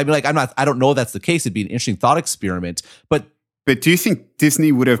enjoy. I mean, like, I don't know if that's the case. It'd be an interesting thought experiment, but do you think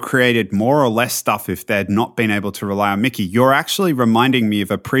Disney would have created more or less stuff if they had not been able to rely on Mickey? You're actually reminding me of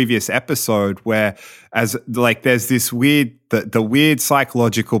a previous episode where, there's this weird, the weird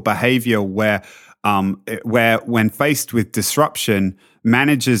psychological behavior where when faced with disruption,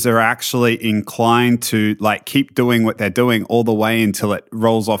 managers are actually inclined to like keep doing what they're doing all the way until it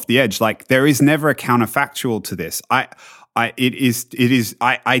rolls off the edge. Like, there is never a counterfactual to this. I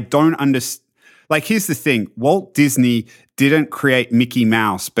don't understand. Like, here's the thing. Walt Disney didn't create Mickey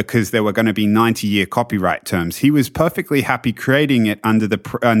Mouse because there were going to be 90-year copyright terms. He was perfectly happy creating it under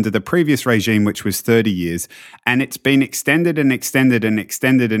the previous regime, which was 30 years. And it's been extended and extended and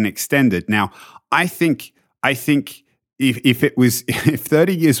extended and extended. Now, I think if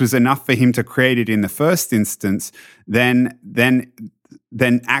 30 years was enough for him to create it in the first instance, then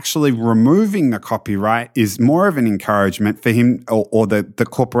actually removing the copyright is more of an encouragement for him or the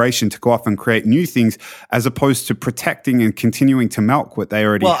corporation to go off and create new things, as opposed to protecting and continuing to milk what they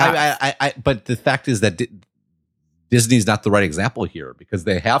already have. But the fact is that Disney's not the right example here, because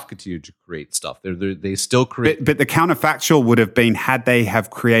they have continued to create stuff. They still create. But the counterfactual would have been, had they have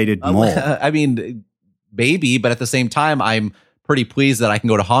created more. I mean, maybe, but at the same time, I'm pretty pleased that I can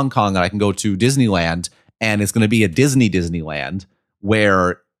go to Hong Kong and I can go to Disneyland, and it's going to be a Disneyland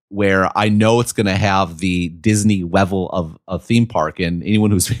where I know it's going to have the Disney level of theme park, and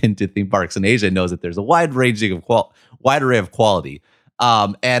anyone who's been to theme parks in Asia knows that there's a wide array of quality,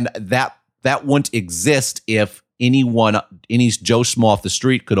 and that wouldn't exist if any Joe Schmo off the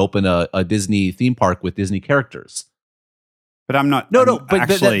street could open a Disney theme park with Disney characters. But I'm not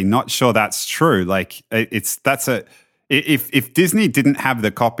not sure that's true. Like, If Disney didn't have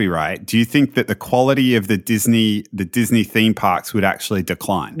the copyright, do you think that the quality of the Disney theme parks would actually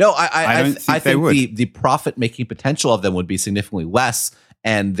decline? No, I think the profit making potential of them would be significantly less,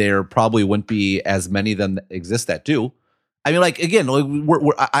 and there probably wouldn't be as many of them that exist that do. I mean, like, again,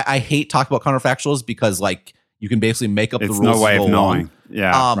 I hate talking about counterfactuals, because like you can basically make up the rules. It's no way of knowing.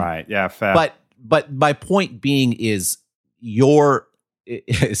 Yeah, right. Yeah, fair. But my point being is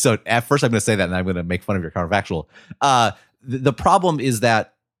so at first I'm going to say that, and I'm going to make fun of your counterfactual. The problem is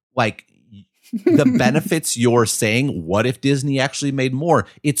that, like, the benefits you're saying, what if Disney actually made more?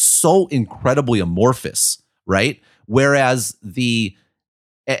 It's so incredibly amorphous, right? Whereas the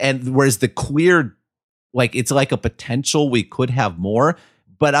queer, like, it's like a potential we could have more.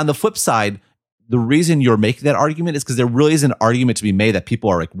 But on the flip side, the reason you're making that argument is because there really is an argument to be made that people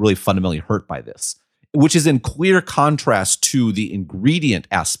are like really fundamentally hurt by this, which is in clear contrast to the ingredient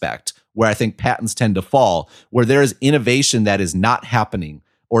aspect, where I think patents tend to fall, where there is innovation that is not happening,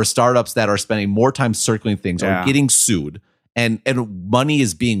 or startups that are spending more time circling things or getting sued, and money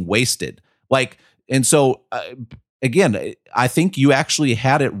is being wasted. Like, and so again, I think you actually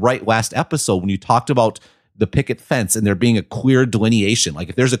had it right last episode when you talked about the picket fence and there being a clear delineation. Like,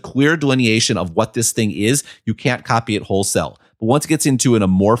 if there's a clear delineation of what this thing is, you can't copy it wholesale. But once it gets into an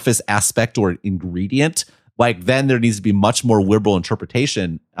amorphous aspect or ingredient, like, then there needs to be much more liberal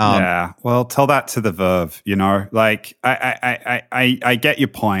interpretation. Well, tell that to the Verve, like, I get your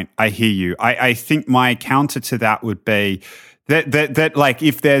point. I hear you. I think my counter to that would be that like,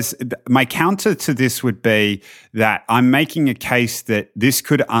 if there's, my counter to this would be that I'm making a case that this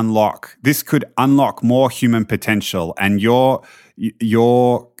could unlock more human potential, and your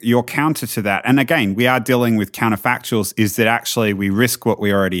counter to that, and again, we are dealing with counterfactuals, is that actually we risk what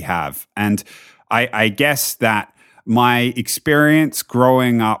we already have. And I guess that my experience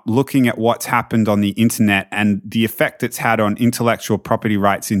growing up, looking at what's happened on the internet and the effect it's had on intellectual property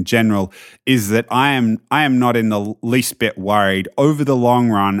rights in general, is that I am not in the least bit worried over the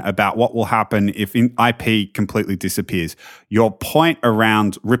long run about what will happen if IP completely disappears. Your point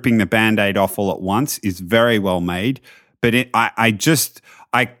around ripping the Band-Aid off all at once is very well made, but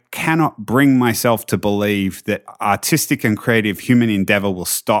I cannot bring myself to believe that artistic and creative human endeavor will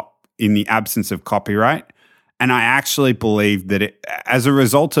stop in the absence of copyright. And I actually believe that as a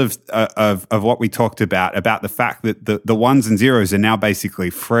result of what we talked about the fact that the ones and zeros are now basically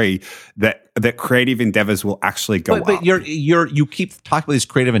free, that creative endeavors will actually go up. But you keep talking about these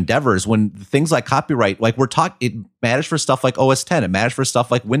creative endeavors when things like copyright, like it matters for stuff like OS 10, it matters for stuff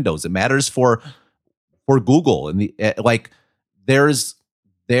like Windows, it matters for Google, and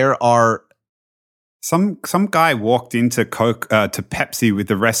there are. Some guy walked into to Pepsi with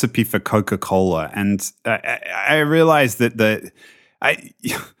the recipe for Coca-Cola, and I realized that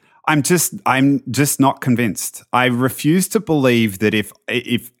I'm just not convinced. I refuse to believe that if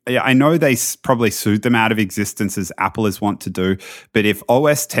I know they probably sued them out of existence, as Apple is wont to do, but if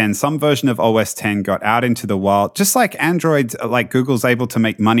OS 10, some version of OS 10 got out into the wild, just like Android, like Google's able to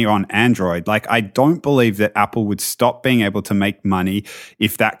make money on Android, like, I don't believe that Apple would stop being able to make money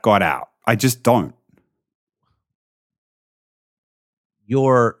if that got out. I just don't.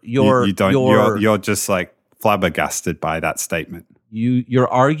 You're just like flabbergasted by that statement. Your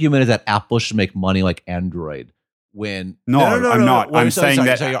argument is that Apple should make money like Android. When no, I'm not. I'm saying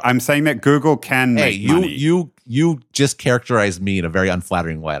that Google can make money. You just characterized me in a very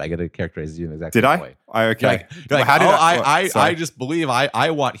unflattering way. I get to characterize you in exactly that way. Okay. I just believe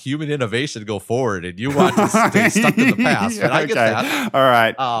I want human innovation to go forward, and you want to stay stuck in the past. And I get that. All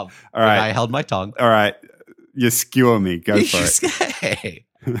right. All right. I held my tongue. All right. You skewer me. Go for it. Hey.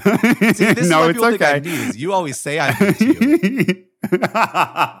 See, this no, is what it's okay. Is you always say I'm mean to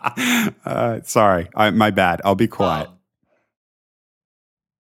you. Sorry. My bad. I'll be quiet.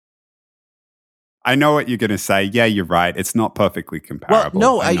 I know what you're going to say. Yeah, you're right. It's not perfectly comparable.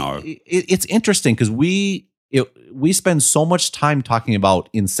 Well, no, I know. It's interesting because we spend so much time talking about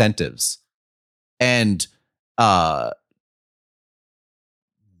incentives, and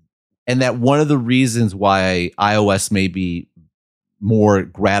that one of the reasons why iOS may be more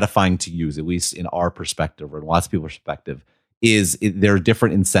gratifying to use, at least in our perspective or in lots of people's perspective, is there are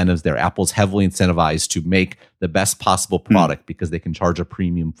different incentives there. Apple's heavily incentivized to make the best possible product because they can charge a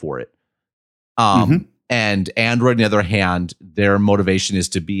premium for it. And Android, on the other hand, their motivation is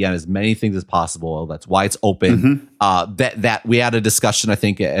to be on as many things as possible. That's why it's open. That we had a discussion, I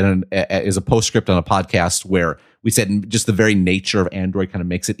think, as a postscript on a podcast where we said just the very nature of Android kind of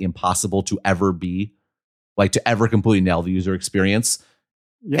makes it impossible to ever completely nail the user experience.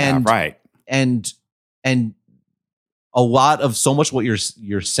 Yeah, right. And a lot of so much what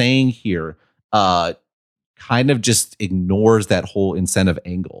you're saying here kind of just ignores that whole incentive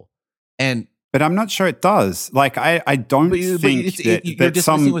angle. But I'm not sure it does. Like, I don't think that you're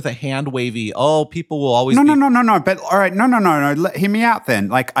dismissing with a hand wavy. Oh, people will always. No. But all right, no. Hear me out then.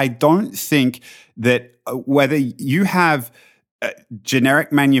 Like, I don't think that whether you have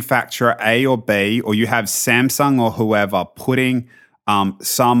generic manufacturer A or B, or you have Samsung or whoever putting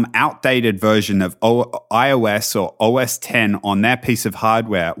some outdated version of iOS or OS 10 on their piece of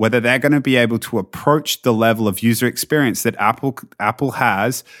hardware, whether they're going to be able to approach the level of user experience that Apple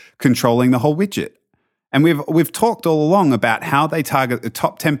has controlling the whole widget. And we've talked all along about how they target the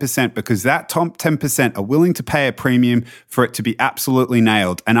top 10% because that top 10% are willing to pay a premium for it to be absolutely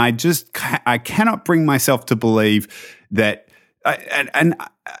nailed. And I cannot bring myself to believe that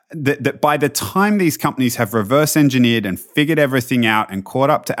that by the time these companies have reverse engineered and figured everything out and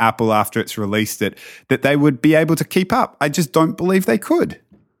caught up to Apple after it's released it, that they would be able to keep up. I just don't believe they could.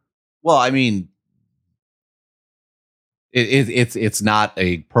 Well, I mean, it's not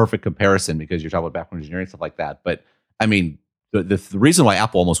a perfect comparison because you're talking about backward engineering and stuff like that. But I mean, the reason why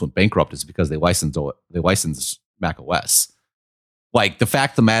Apple almost went bankrupt is because they licensed Mac OS. Like, the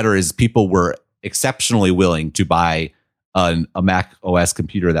fact of the matter is, people were exceptionally willing to buy a Mac OS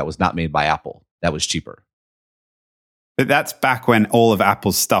computer that was not made by Apple, that was cheaper. But that's back when all of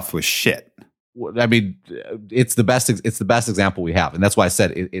Apple's stuff was shit. I mean, it's the best example we have, and that's why I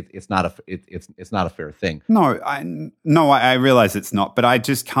said it's not a fair thing. No, I realize it's not, but I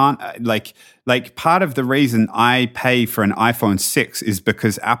just can't like part of the reason I pay for an iPhone 6 is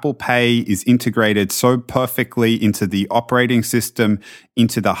because Apple Pay is integrated so perfectly into the operating system,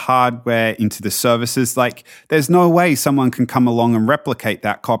 into the hardware, into the services. Like, there's no way someone can come along and replicate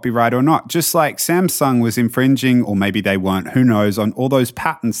that, copyright or not. Just like Samsung was infringing, or maybe they weren't, who knows, on all those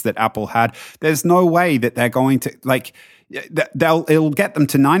patents that Apple had. There's no way that they're going to, like, it'll get them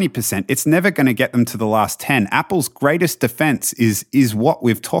to 90%. It's never going to get them to the last 10. Apple's greatest defense is what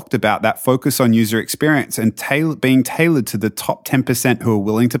we've talked about, that focus on user experience and being tailored to the top 10% who are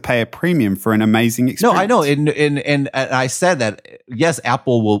willing to pay a premium for an amazing experience. No, I know. And I said that, yes,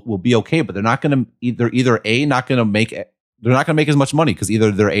 Apple will be okay, but they're not going to not going to make as much money because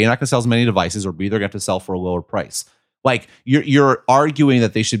either they're not going to sell as many devices, or B, they're going to have to sell for a lower price. Like, you're arguing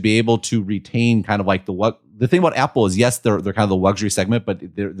that they should be able to retain kind of like the thing about Apple is, yes, they're kind of the luxury segment, but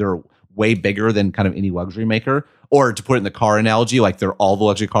they're way bigger than kind of any luxury maker. Or to put it in the car analogy, like, they're all the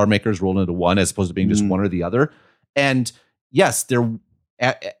luxury car makers rolled into one, as opposed to being just one or the other. And yes,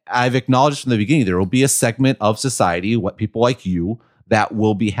 I've acknowledged from the beginning there will be a segment of society, what people like you, that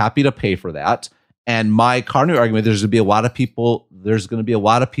will be happy to pay for that. And my cardinal argument, there's going to be a lot of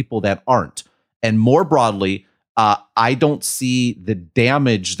people that aren't. And more broadly, I don't see the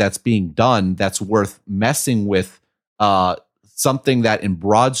damage that's being done that's worth messing with something that in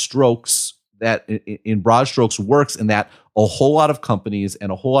broad strokes works, and that a whole lot of companies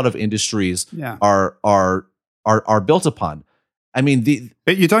and a whole lot of industries are built upon. I mean,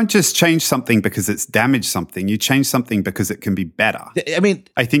 but you don't just change something because it's damaged something. You change something because it can be better. I mean,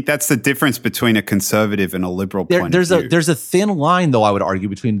 I think that's the difference between a conservative and a liberal point of view. There's a thin line, though, I would argue,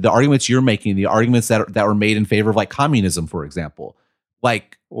 between the arguments you're making, the arguments that were made in favor of, like, communism, for example.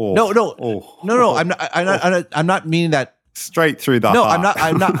 Like, no, I'm not meaning that straight through the heart.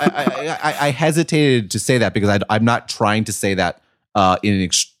 I'm not. I hesitated to say that because I'm not trying to say that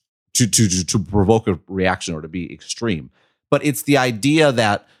to provoke a reaction or to be extreme. But it's the idea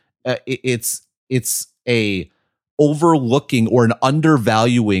that it's a overlooking or an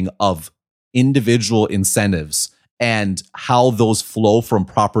undervaluing of individual incentives and how those flow from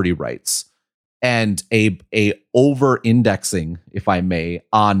property rights, and a over indexing, if I may,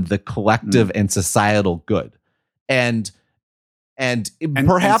 on the collective and societal good. And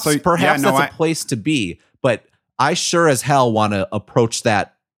perhaps that's a place to be, but I sure as hell want to approach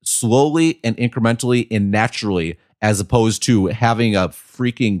that slowly and incrementally and naturally, as opposed to having a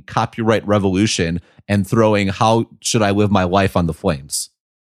freaking copyright revolution and throwing "how should I live my life" on the flames.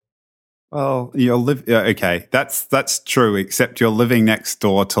 Well, okay, that's true, except you're living next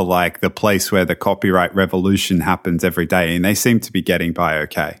door to, like, the place where the copyright revolution happens every day, and they seem to be getting by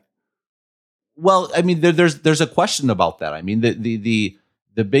okay. Well, I mean, there's a question about that. I mean, the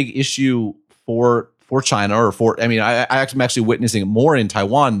big issue for China, I'm actually witnessing it more in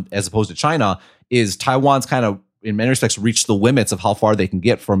Taiwan as opposed to China, is Taiwan's kind of, in many respects, reached the limits of how far they can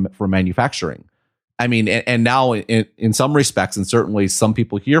get from manufacturing. I mean, and now in some respects, and certainly some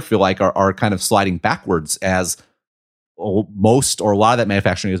people here feel like are kind of sliding backwards, as most or a lot of that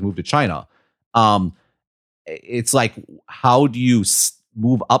manufacturing has moved to China. It's like, how do you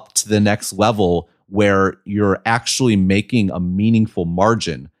move up to the next level where you're actually making a meaningful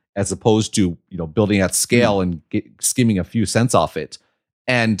margin, as opposed to, building at scale and skimming a few cents off it?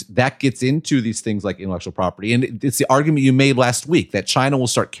 And that gets into these things like intellectual property. And it's the argument you made last week that China will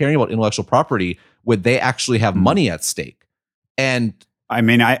start caring about intellectual property when they actually have money at stake. And I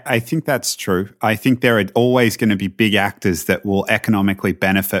mean, I think that's true. I think there are always going to be big actors that will economically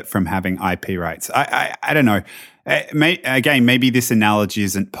benefit from having IP rights. I don't know. Again, maybe this analogy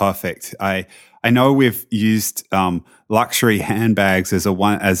isn't perfect. I know we've used luxury handbags as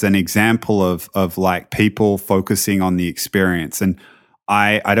an example of like people focusing on the experience. And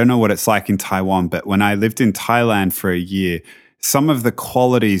I don't know what it's like in Taiwan, but when I lived in Thailand for a year, some of the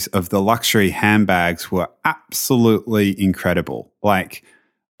qualities of the luxury handbags were absolutely incredible. Like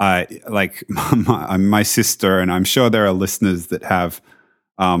my sister, and I'm sure there are listeners that have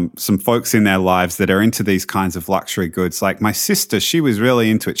some folks in their lives that are into these kinds of luxury goods. Like my sister, she was really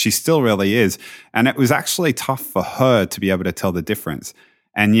into it. She still really is. And it was actually tough for her to be able to tell the difference.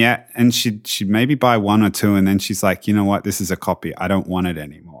 And she'd maybe buy one or two, and then she's like, you know what, this is a copy. I don't want it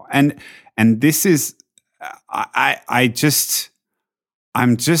anymore. And this is, I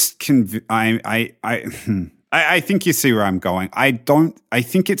think you see where I'm going. I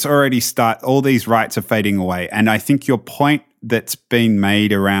think it's already all these rights are fading away. And I think your point that's been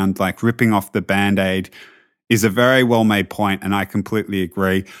made around like ripping off the Band-Aid is a very well-made point, and I completely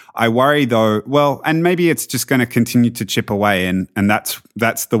agree. I worry though, well, and maybe it's just going to continue to chip away, and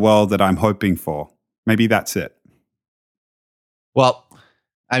that's the world that I'm hoping for. Maybe that's it. Well,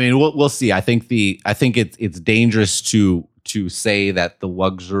 I mean, we'll see. I think it's dangerous to say that the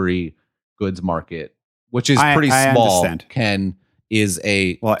luxury goods market, which is pretty small, is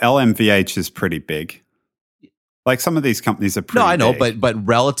a LMVH is pretty big. Like some of these companies are pretty. No, I know, big. but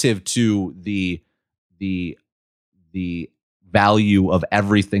relative to the value of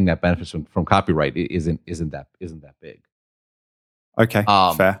everything that benefits from copyright isn't that big. Okay,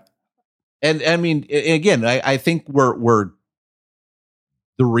 fair. And I mean, again, I think we're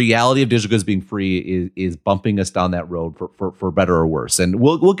the reality of digital goods being free is bumping us down that road for better or worse, and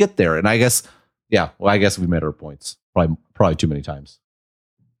we'll get there. And I guess, I guess we made our points probably too many times.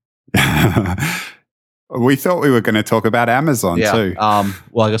 We thought we were going to talk about Amazon too.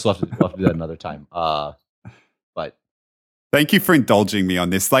 Well, I guess we'll have to do that another time. But thank you for indulging me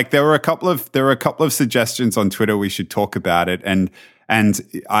on this. Like there were a couple of suggestions on Twitter we should talk about it, and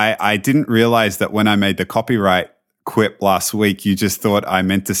I didn't realize that when I made the copyright quip last week, you just thought I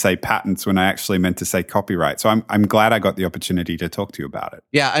meant to say patents when I actually meant to say copyright. So I'm glad I got the opportunity to talk to you about it.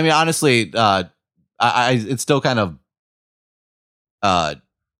 Yeah, I mean, honestly, it's still kind of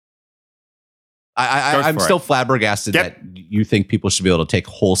I'm still flabbergasted that you think people should be able to take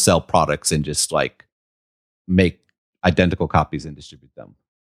wholesale products and just like make identical copies and distribute them.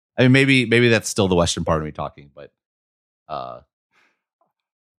 I mean, maybe that's still the Western part of me talking, but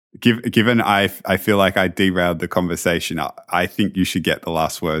given I feel like I derailed the conversation, I think you should get the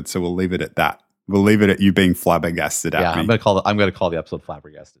last word. So we'll leave it at that. We'll leave it at you being flabbergasted at me. I'm gonna call the episode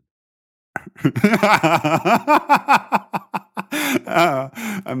Flabbergasted.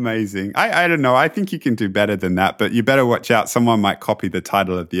 Amazing. I don't know. I think you can do better than that, but you better watch out. Someone might copy the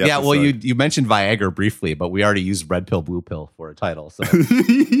title of the episode. Yeah, well, you mentioned Viagra briefly, but we already used red pill, blue pill for a title. So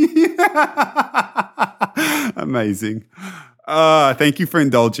amazing. Thank you for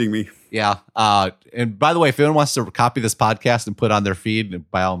indulging me. Yeah. And by the way, if anyone wants to copy this podcast and put it on their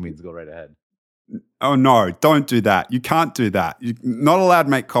feed, by all means, go right ahead. Oh no! Don't do that. You can't do that. You're not allowed to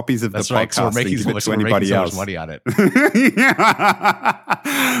make copies of the podcast. Right, so we're making so much money on it.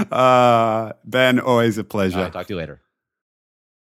 Ben, always a pleasure. Talk to you later.